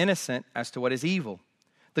and innocent as to what is evil.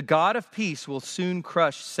 The God of peace will soon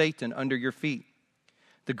crush Satan under your feet.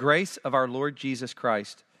 The grace of our Lord Jesus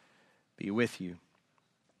Christ be with you.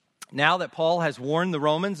 Now that Paul has warned the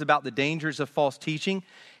Romans about the dangers of false teaching,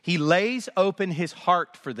 he lays open his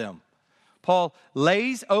heart for them. Paul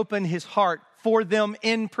lays open his heart for them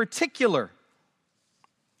in particular.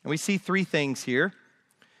 And we see three things here.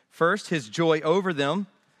 First, his joy over them.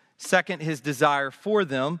 Second, his desire for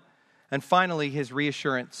them. And finally, his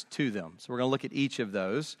reassurance to them. So we're going to look at each of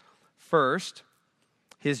those. First,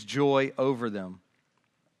 his joy over them.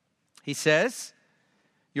 He says,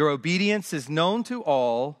 your obedience is known to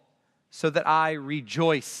all, so that I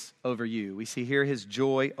rejoice over you. We see here his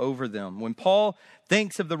joy over them. When Paul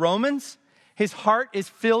thinks of the Romans, his heart is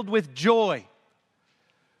filled with joy.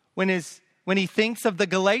 When he thinks of the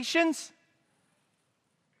Galatians,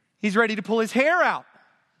 he's ready to pull his hair out.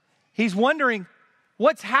 He's wondering,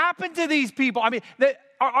 what's happened to these people? I mean,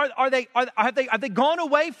 have they gone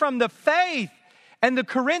away from the faith? And the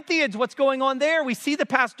Corinthians, what's going on there? We see the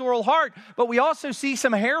pastoral heart, but we also see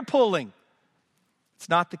some hair pulling. It's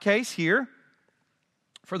not the case here.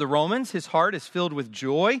 For the Romans, his heart is filled with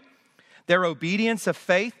joy. Their obedience of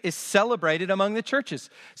faith is celebrated among the churches.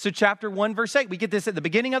 So chapter 1, verse 8, we get this at the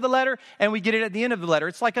beginning of the letter and we get it at the end of the letter.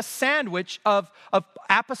 It's like a sandwich of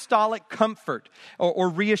apostolic comfort or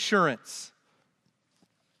reassurance.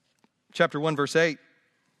 Chapter 1, verse 8,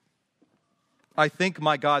 I thank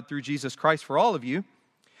my God through Jesus Christ for all of you,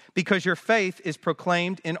 because your faith is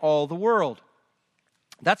proclaimed in all the world.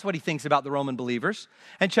 That's what he thinks about the Roman believers.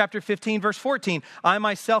 And chapter 15, verse 14, I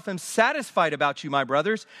myself am satisfied about you, my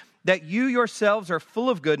brothers, that you yourselves are full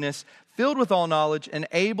of goodness, filled with all knowledge, and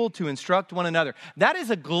able to instruct one another. That is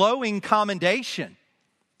a glowing commendation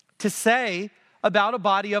to say about a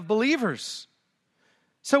body of believers.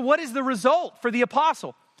 So what is the result for the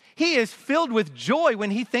apostle? He is filled with joy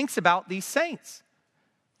when he thinks about these saints,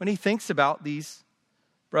 when he thinks about these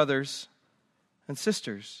brothers and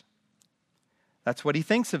sisters. That's what he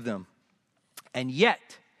thinks of them. And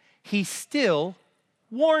yet, he still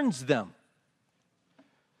warns them.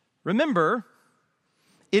 Remember,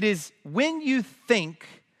 it is when you think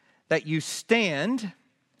that you stand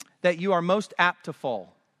that you are most apt to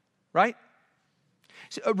fall, right?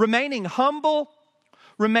 So, remaining humble,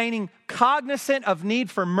 remaining cognizant of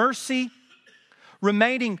need for mercy,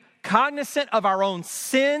 remaining cognizant of our own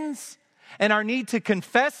sins and our need to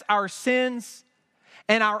confess our sins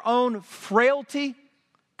and our own frailty,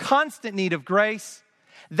 constant need of grace.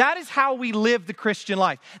 That is how we live the Christian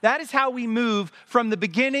life. That is how we move from the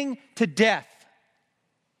beginning to death.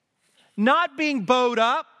 Not being bowed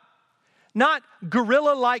up, not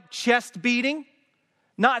gorilla-like chest beating,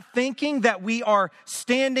 not thinking that we are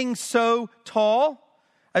standing so tall.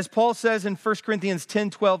 As Paul says in 1 Corinthians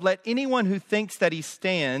 10:12, let anyone who thinks that he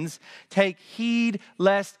stands take heed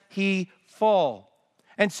lest he fall.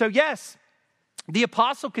 And so, yes, the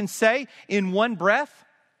apostle can say in one breath,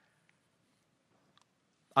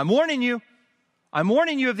 I'm warning you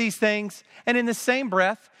of these things. And in the same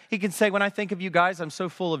breath, he can say, when I think of you guys, I'm so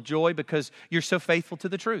full of joy because you're so faithful to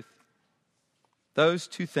the truth. Those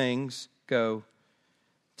two things go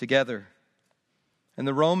together. And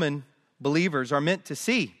the Roman believers are meant to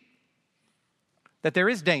see that there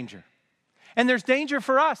is danger. And there's danger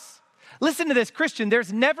for us. Listen to this, Christian,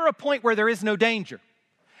 there's never a point where there is no danger.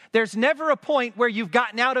 There's never a point where you've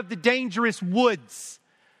gotten out of the dangerous woods,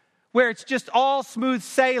 where it's just all smooth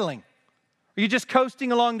sailing, or you're just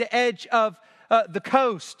coasting along the edge of the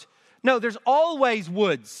coast. No, there's always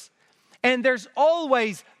woods, and there's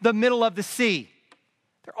always the middle of the sea.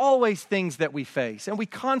 There are always things that we face, and we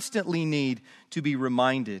constantly need to be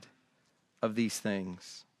reminded of these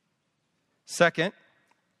things. Second,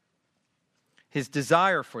 his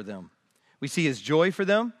desire for them. We see his joy for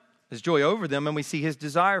them, his joy over them, and we see his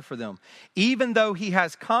desire for them. Even though he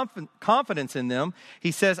has confidence in them,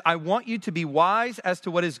 he says, I want you to be wise as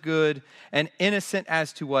to what is good and innocent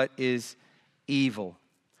as to what is evil.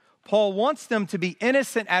 Paul wants them to be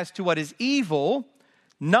innocent as to what is evil,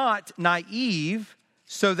 not naive,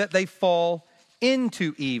 so that they fall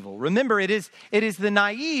into evil. Remember, it is the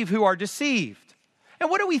naive who are deceived. And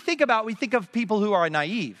what do we think about? We think of people who are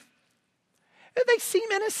naive. They seem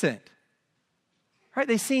innocent, right?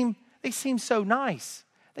 They seem so nice.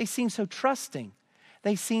 They seem so trusting.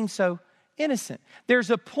 They seem so innocent. There's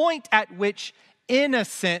a point at which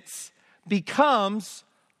innocence becomes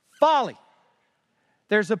folly.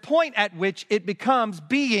 there's a point at which it becomes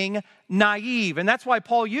being naive. And that's why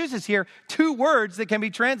Paul uses here two words that can be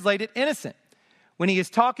translated innocent, when he is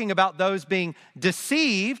talking about those being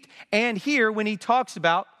deceived, and here when he talks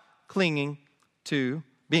about clinging to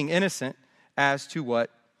being innocent as to what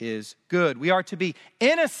is good. We are to be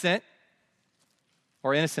innocent,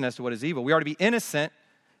 or innocent as to what is evil. We are to be innocent,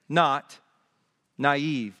 not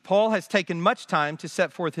naive. Paul has taken much time to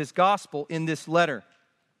set forth his gospel in this letter.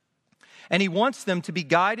 And he wants them to be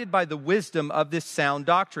guided by the wisdom of this sound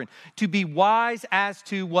doctrine, to be wise as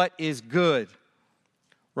to what is good.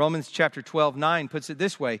 Romans chapter 12:9 puts it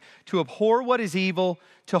this way: to abhor what is evil,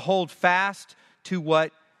 to hold fast to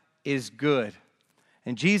what is good.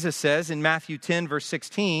 And Jesus says in Matthew 10, verse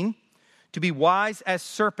 16, to be wise as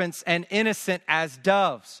serpents and innocent as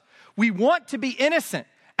doves. We want to be innocent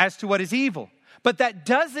as to what is evil, but that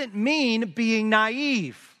doesn't mean being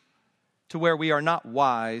naive to where we are not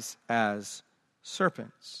wise as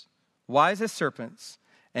serpents. Wise as serpents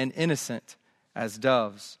and innocent as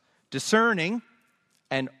doves. Discerning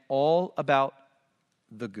and all about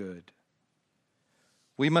the good.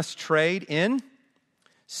 We must trade in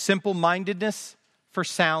simple-mindedness for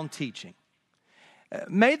sound teaching.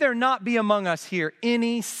 May there not be among us here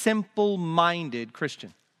any simple-minded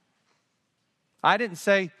Christian. I didn't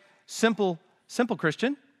say simple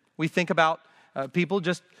Christian. We think about people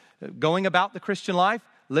just going about the Christian life,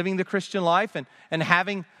 living the Christian life, and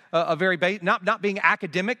having a very not being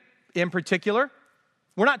academic in particular.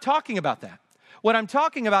 We're not talking about that. What I'm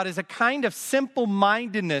talking about is a kind of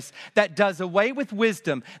simple-mindedness that does away with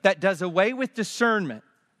wisdom, that does away with discernment,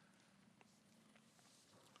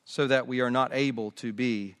 so that we are not able to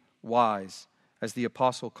be wise, as the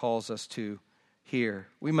apostle calls us to here.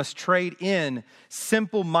 We must trade in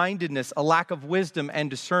simple-mindedness, a lack of wisdom and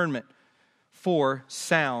discernment, for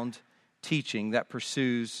sound teaching that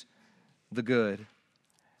pursues the good.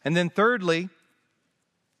 And then thirdly,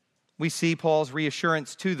 we see Paul's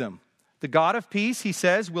reassurance to them. The God of peace, he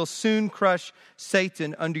says, will soon crush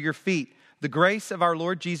Satan under your feet. The grace of our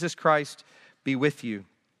Lord Jesus Christ be with you.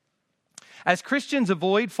 As Christians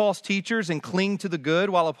avoid false teachers and cling to the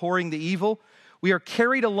good while abhorring the evil, we are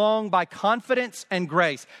carried along by confidence and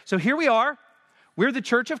grace. So here we are. We're the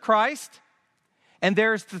church of Christ, and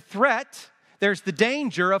there's the threat, there's the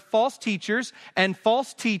danger of false teachers and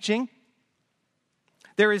false teaching.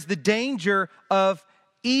 There is the danger of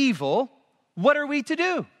evil. What are we to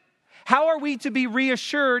do? How are we to be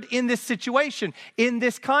reassured in this situation, in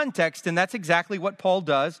this context? And that's exactly what Paul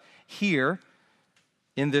does here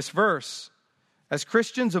in this verse. As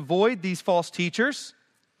Christians avoid these false teachers,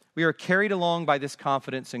 we are carried along by this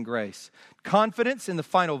confidence and grace. Confidence in the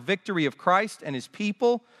final victory of Christ and his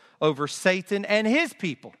people over Satan and his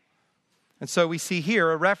people. And so we see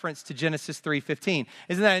here a reference to Genesis 3:15.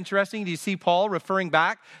 Isn't that interesting? Do you see Paul referring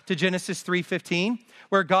back to Genesis 3:15,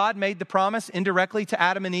 where God made the promise indirectly to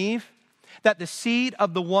Adam and Eve that the seed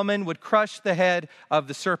of the woman would crush the head of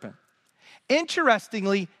the serpent?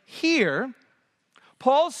 Interestingly, here,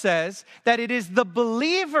 Paul says that it is the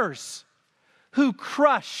believers who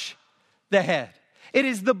crush the head. It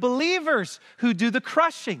is the believers who do the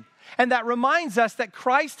crushing. And that reminds us that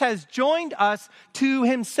Christ has joined us to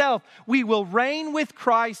himself. We will reign with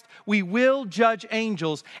Christ. We will judge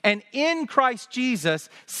angels. And in Christ Jesus,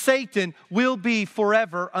 Satan will be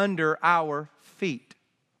forever under our feet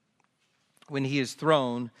when he is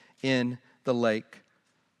thrown in the lake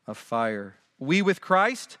of fire. We with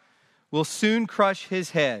Christ will soon crush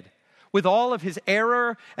his head with all of his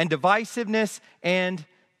error and divisiveness and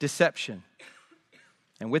deception.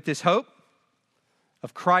 And with this hope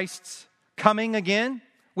of Christ's coming again,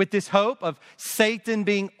 with this hope of Satan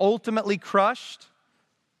being ultimately crushed,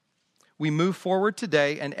 we move forward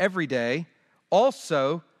today and every day,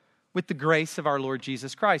 also with the grace of our Lord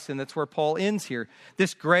Jesus Christ. And that's where Paul ends here.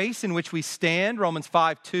 This grace in which we stand, Romans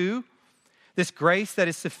 5:2, this grace that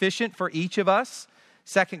is sufficient for each of us,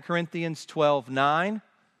 2 Corinthians 12:9,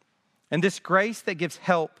 and this grace that gives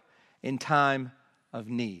help in time of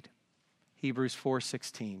need, Hebrews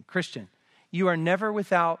 4:16. Christian, you are never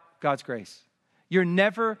without God's grace. You're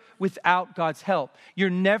never without God's help. You're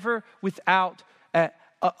never without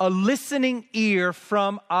a listening ear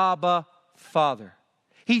from Abba, Father.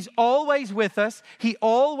 He's always with us. He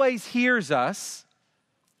always hears us.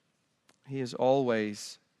 He is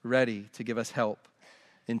always ready to give us help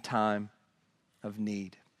in time of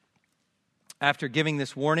need. After giving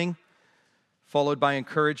this warning, followed by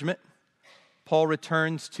encouragement, Paul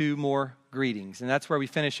returns to more greetings. And that's where we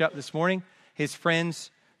finish up this morning. His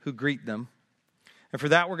friends who greet them. And for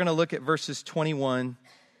that, we're going to look at verses 21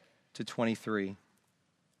 to 23.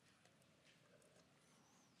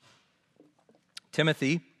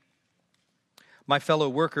 Timothy, my fellow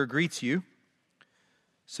worker, greets you.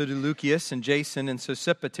 So do Lucius and Jason and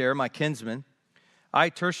Sosipater, my kinsmen. I,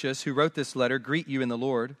 Tertius, who wrote this letter, greet you in the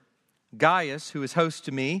Lord. Gaius, who is host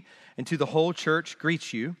to me and to the whole church,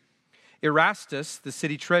 greets you. Erastus, the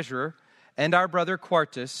city treasurer, and our brother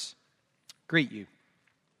Quartus greet you.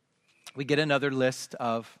 We get another list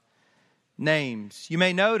of names. You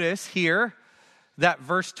may notice here that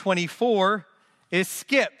verse 24 is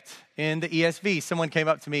skipped in the ESV. Someone came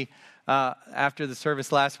up to me after the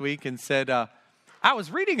service last week and said, I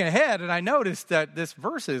was reading ahead and I noticed that this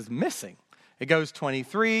verse is missing. It goes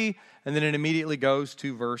 23 and then it immediately goes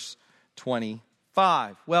to verse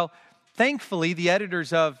 25. Well, thankfully, the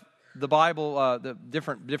editors of the Bible, the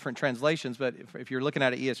different translations, but if you're looking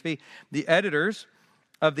at an ESV, the editors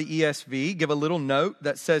of the ESV give a little note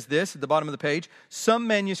that says this at the bottom of the page. Some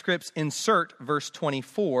manuscripts insert verse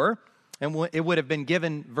 24, and it would have been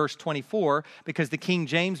given verse 24 because the King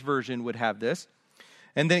James Version would have this.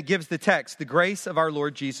 And then it gives the text, the grace of our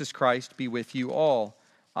Lord Jesus Christ be with you all.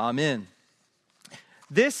 Amen.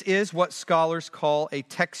 This is what scholars call a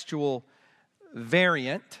textual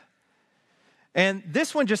variant. And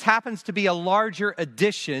this one just happens to be a larger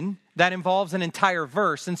addition that involves an entire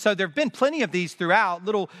verse. And so there have been plenty of these throughout,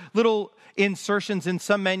 little insertions in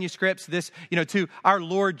some manuscripts. This, to our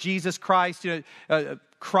Lord Jesus Christ,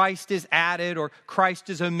 Christ is added or Christ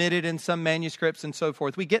is omitted in some manuscripts and so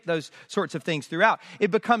forth. We get those sorts of things throughout. It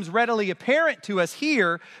becomes readily apparent to us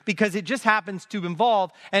here because it just happens to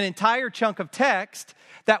involve an entire chunk of text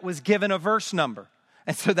that was given a verse number.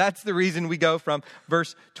 And so that's the reason we go from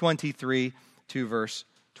verse 23 to verse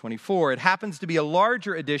 24. It happens to be a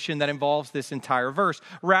larger addition that involves this entire verse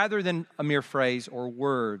rather than a mere phrase or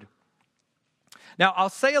word. Now, I'll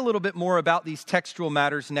say a little bit more about these textual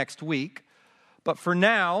matters next week, but for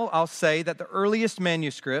now, I'll say that the earliest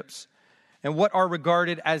manuscripts and what are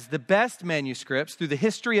regarded as the best manuscripts through the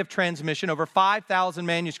history of transmission, over 5,000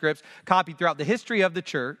 manuscripts copied throughout the history of the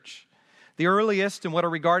church, the earliest and what are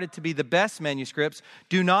regarded to be the best manuscripts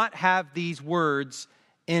do not have these words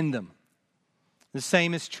in them. The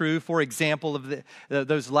same is true, for example, of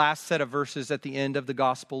those last set of verses at the end of the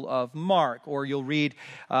Gospel of Mark. Or you'll read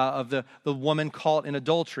of the woman caught in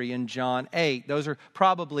adultery in John 8. Those are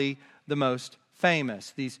probably the most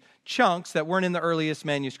famous. These chunks that weren't in the earliest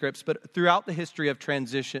manuscripts, but throughout the history of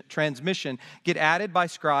transmission, get added by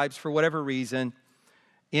scribes for whatever reason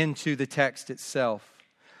into the text itself.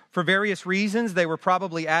 For various reasons, they were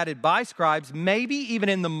probably added by scribes, maybe even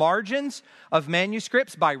in the margins of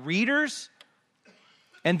manuscripts by readers,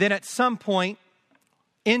 and then at some point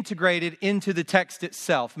integrated into the text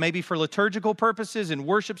itself, maybe for liturgical purposes and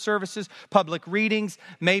worship services, public readings,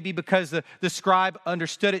 maybe because the scribe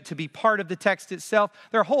understood it to be part of the text itself.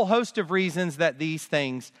 There are a whole host of reasons that these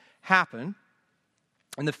things happen,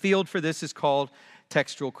 and the field for this is called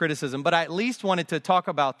textual criticism. But I at least wanted to talk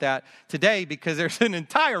about that today because there's an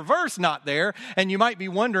entire verse not there, and you might be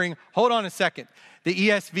wondering, hold on a second, the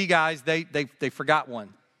ESV guys, they forgot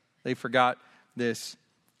one. They forgot this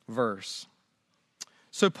verse.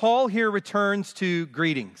 So Paul here returns to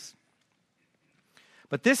greetings.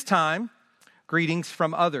 But this time, greetings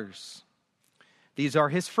from others. These are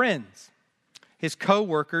his friends, his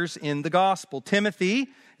co-workers in the gospel. Timothy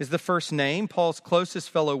is the first name, Paul's closest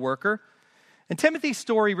fellow worker. And Timothy's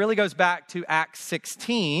story really goes back to Acts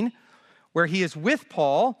 16, where he is with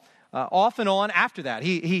Paul off and on after that.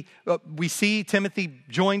 We see Timothy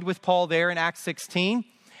joined with Paul there in Acts 16.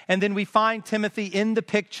 And then we find Timothy in the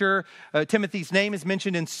picture. Timothy's name is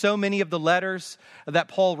mentioned in so many of the letters that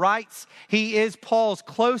Paul writes. He is Paul's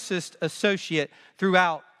closest associate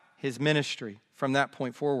throughout his ministry from that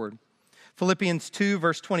point forward. Philippians 2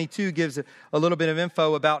 verse 22 gives a little bit of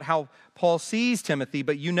info about how Paul sees Timothy.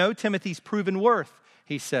 But you know Timothy's proven worth,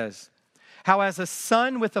 he says. How as a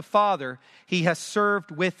son with a father, he has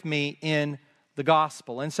served with me in the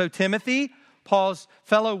gospel. And so Timothy, Paul's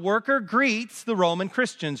fellow worker, greets the Roman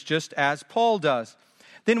Christians just as Paul does.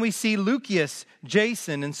 Then we see Lucius,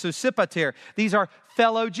 Jason, and Sosipater. These are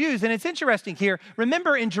fellow Jews. And it's interesting here.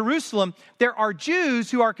 Remember, in Jerusalem, there are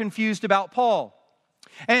Jews who are confused about Paul.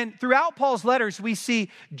 And throughout Paul's letters, we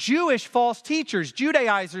see Jewish false teachers,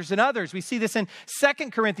 Judaizers and others. We see this in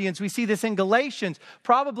 2 Corinthians. We see this in Galatians,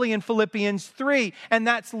 probably in Philippians 3. And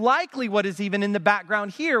that's likely what is even in the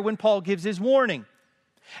background here when Paul gives his warning.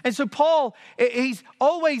 And so Paul, he's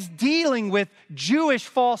always dealing with Jewish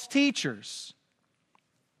false teachers.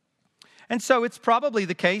 And so it's probably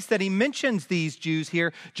the case that he mentions these Jews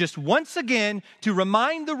here just once again to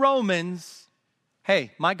remind the Romans,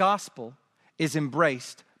 hey, my gospel is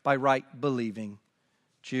embraced by right-believing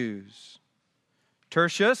Jews.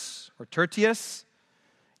 Tertius, or Tertius,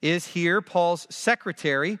 is here Paul's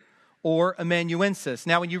secretary, or amanuensis.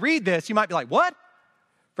 Now, when you read this, you might be like, what?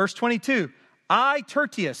 Verse 22, I,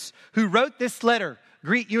 Tertius, who wrote this letter,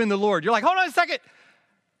 greet you in the Lord. You're like, hold on a second.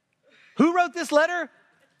 Who wrote this letter?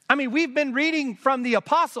 I mean, we've been reading from the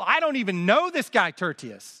apostle. I don't even know this guy,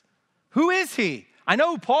 Tertius. Who is he? I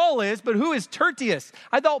know who Paul is, but who is Tertius?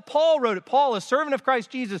 I thought Paul wrote it. Paul, a servant of Christ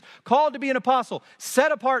Jesus, called to be an apostle,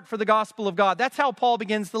 set apart for the gospel of God. That's how Paul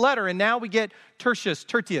begins the letter. And now we get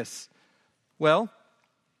Tertius. Well,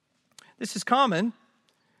 this is common,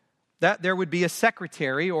 that there would be a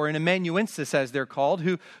secretary, or an amanuensis as they're called,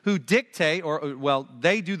 who dictate,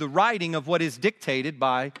 they do the writing of what is dictated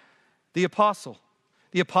by the apostle.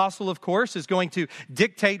 The apostle, of course, is going to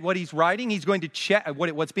dictate what he's writing. He's going to check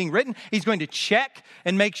what's being written. He's going to check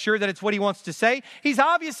and make sure that it's what he wants to say. He's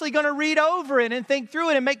obviously going to read over it and think through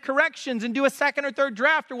it and make corrections and do a second or third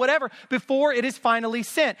draft or whatever before it is finally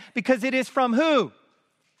sent. Because it is from who?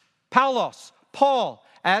 Paulos, Paul,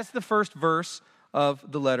 as the first verse of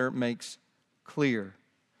the letter makes clear.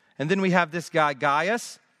 And then we have this guy,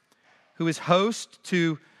 Gaius, who is host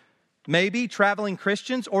to maybe traveling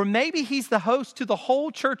Christians, or maybe he's the host to the whole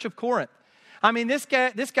church of Corinth. I mean, this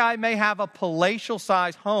guy may have a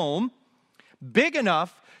palatial-sized home, big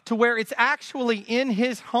enough to where it's actually in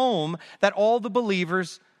his home that all the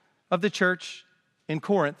believers of the church in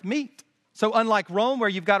Corinth meet. So unlike Rome, where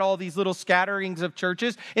you've got all these little scatterings of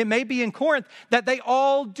churches, it may be in Corinth that they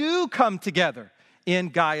all do come together in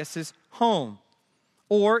Gaius's home.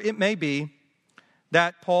 Or it may be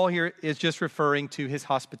that Paul here is just referring to his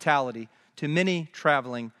hospitality to many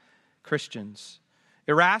traveling Christians.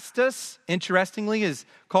 Erastus, interestingly, is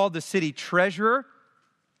called the city treasurer,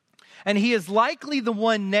 and he is likely the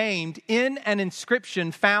one named in an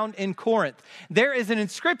inscription found in Corinth. There is an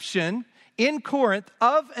inscription in Corinth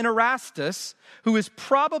of an Erastus who is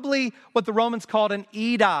probably what the Romans called an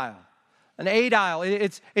aedile. An aedile,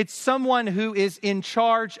 it's someone who is in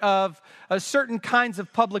charge of certain kinds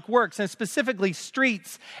of public works, and specifically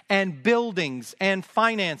streets and buildings and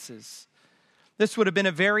finances. This would have been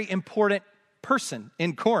a very important person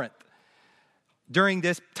in Corinth during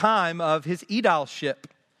this time of his aedileship.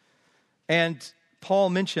 And Paul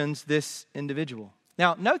mentions this individual.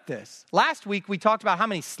 Now, note this. Last week, we talked about how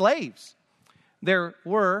many slaves there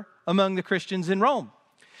were among the Christians in Rome.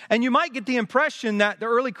 And you might get the impression that the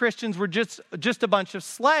early Christians were just a bunch of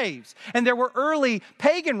slaves. And there were early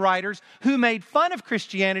pagan writers who made fun of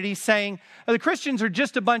Christianity, saying, the Christians are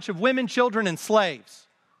just a bunch of women, children, and slaves.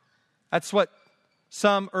 That's what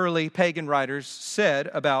some early pagan writers said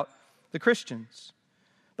about the Christians.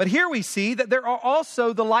 But here we see that there are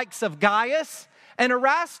also the likes of Gaius and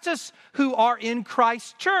Erastus who are in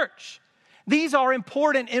Christ's church. These are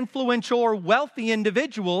important, influential, or wealthy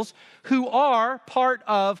individuals who are part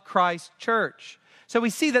of Christ's church. So we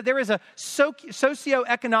see that there is a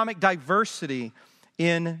socioeconomic diversity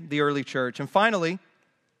in the early church. And finally,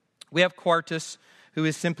 we have Quartus, who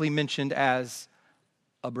is simply mentioned as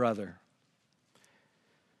a brother.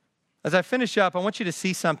 As I finish up, I want you to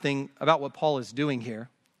see something about what Paul is doing here.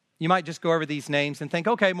 You might just go over these names and think,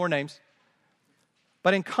 okay, more names.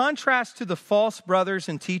 But in contrast to the false brothers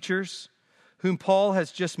and teachers whom Paul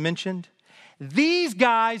has just mentioned, these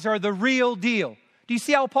guys are the real deal. Do you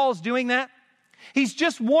see how Paul's doing that? He's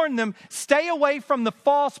just warned them, stay away from the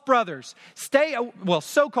false brothers.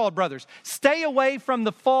 So-called brothers. Stay away from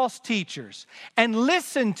the false teachers. And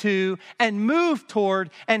listen to and move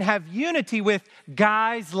toward and have unity with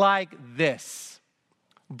guys like this.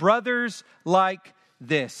 Brothers like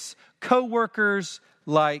this. Co-workers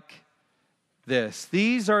like this.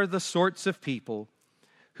 These are the sorts of people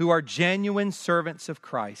who are genuine servants of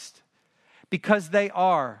Christ, because they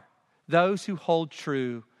are those who hold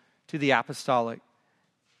true to the apostolic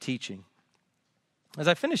teaching. As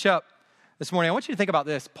I finish up this morning, I want you to think about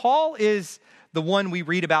this. Paul is the one we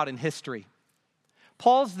read about in history.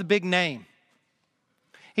 Paul's the big name.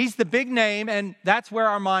 He's the big name, and that's where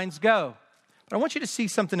our minds go. But I want you to see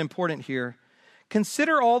something important here.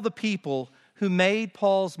 Consider all the people who made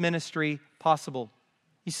Paul's ministry possible.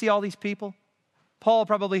 You see all these people? Paul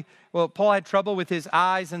had trouble with his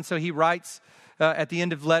eyes, and so he writes at the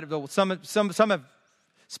end of the letter. Some have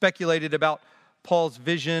speculated about Paul's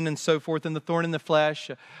vision and so forth, and the thorn in the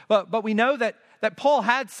flesh. But we know that Paul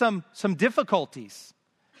had some difficulties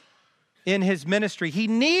in his ministry. He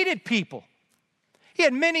needed people. He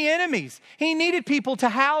had many enemies. He needed people to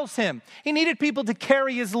house him. He needed people to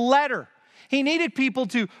carry his letter. He needed people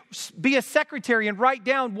to be a secretary and write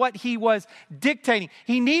down what he was dictating.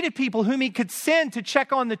 He needed people whom he could send to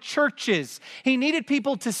check on the churches. He needed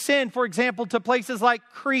people to send, for example, to places like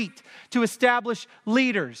Crete to establish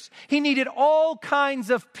leaders. He needed all kinds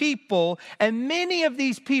of people, and many of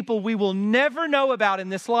these people we will never know about in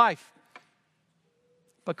this life.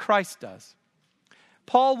 But Christ does.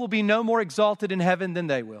 Paul will be no more exalted in heaven than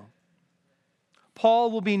they will.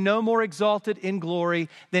 Paul will be no more exalted in glory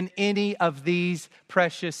than any of these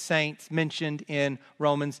precious saints mentioned in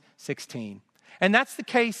Romans 16. And that's the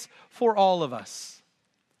case for all of us.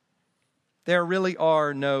 There really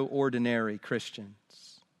are no ordinary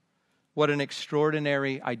Christians. What an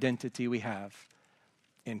extraordinary identity we have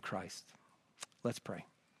in Christ. Let's pray.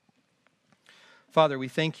 Father, we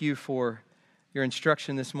thank you for your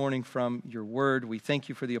instruction this morning from your word. We thank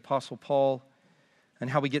you for the Apostle Paul and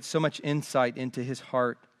how we get so much insight into his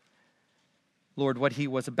heart. Lord, what he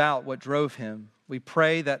was about, what drove him. We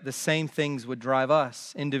pray that the same things would drive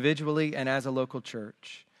us individually and as a local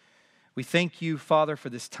church. We thank you, Father, for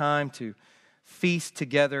this time to feast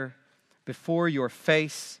together before your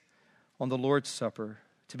face on the Lord's Supper,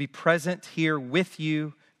 to be present here with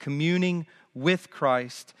you, communing with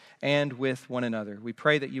Christ and with one another. We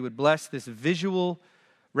pray that you would bless this visual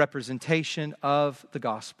representation of the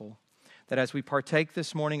gospel, that as we partake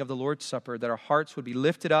this morning of the Lord's Supper, that our hearts would be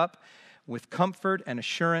lifted up with comfort and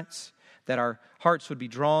assurance, that our hearts would be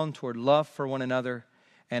drawn toward love for one another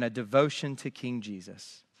and a devotion to King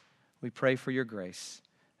Jesus. We pray for your grace.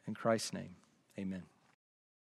 In Christ's name, amen.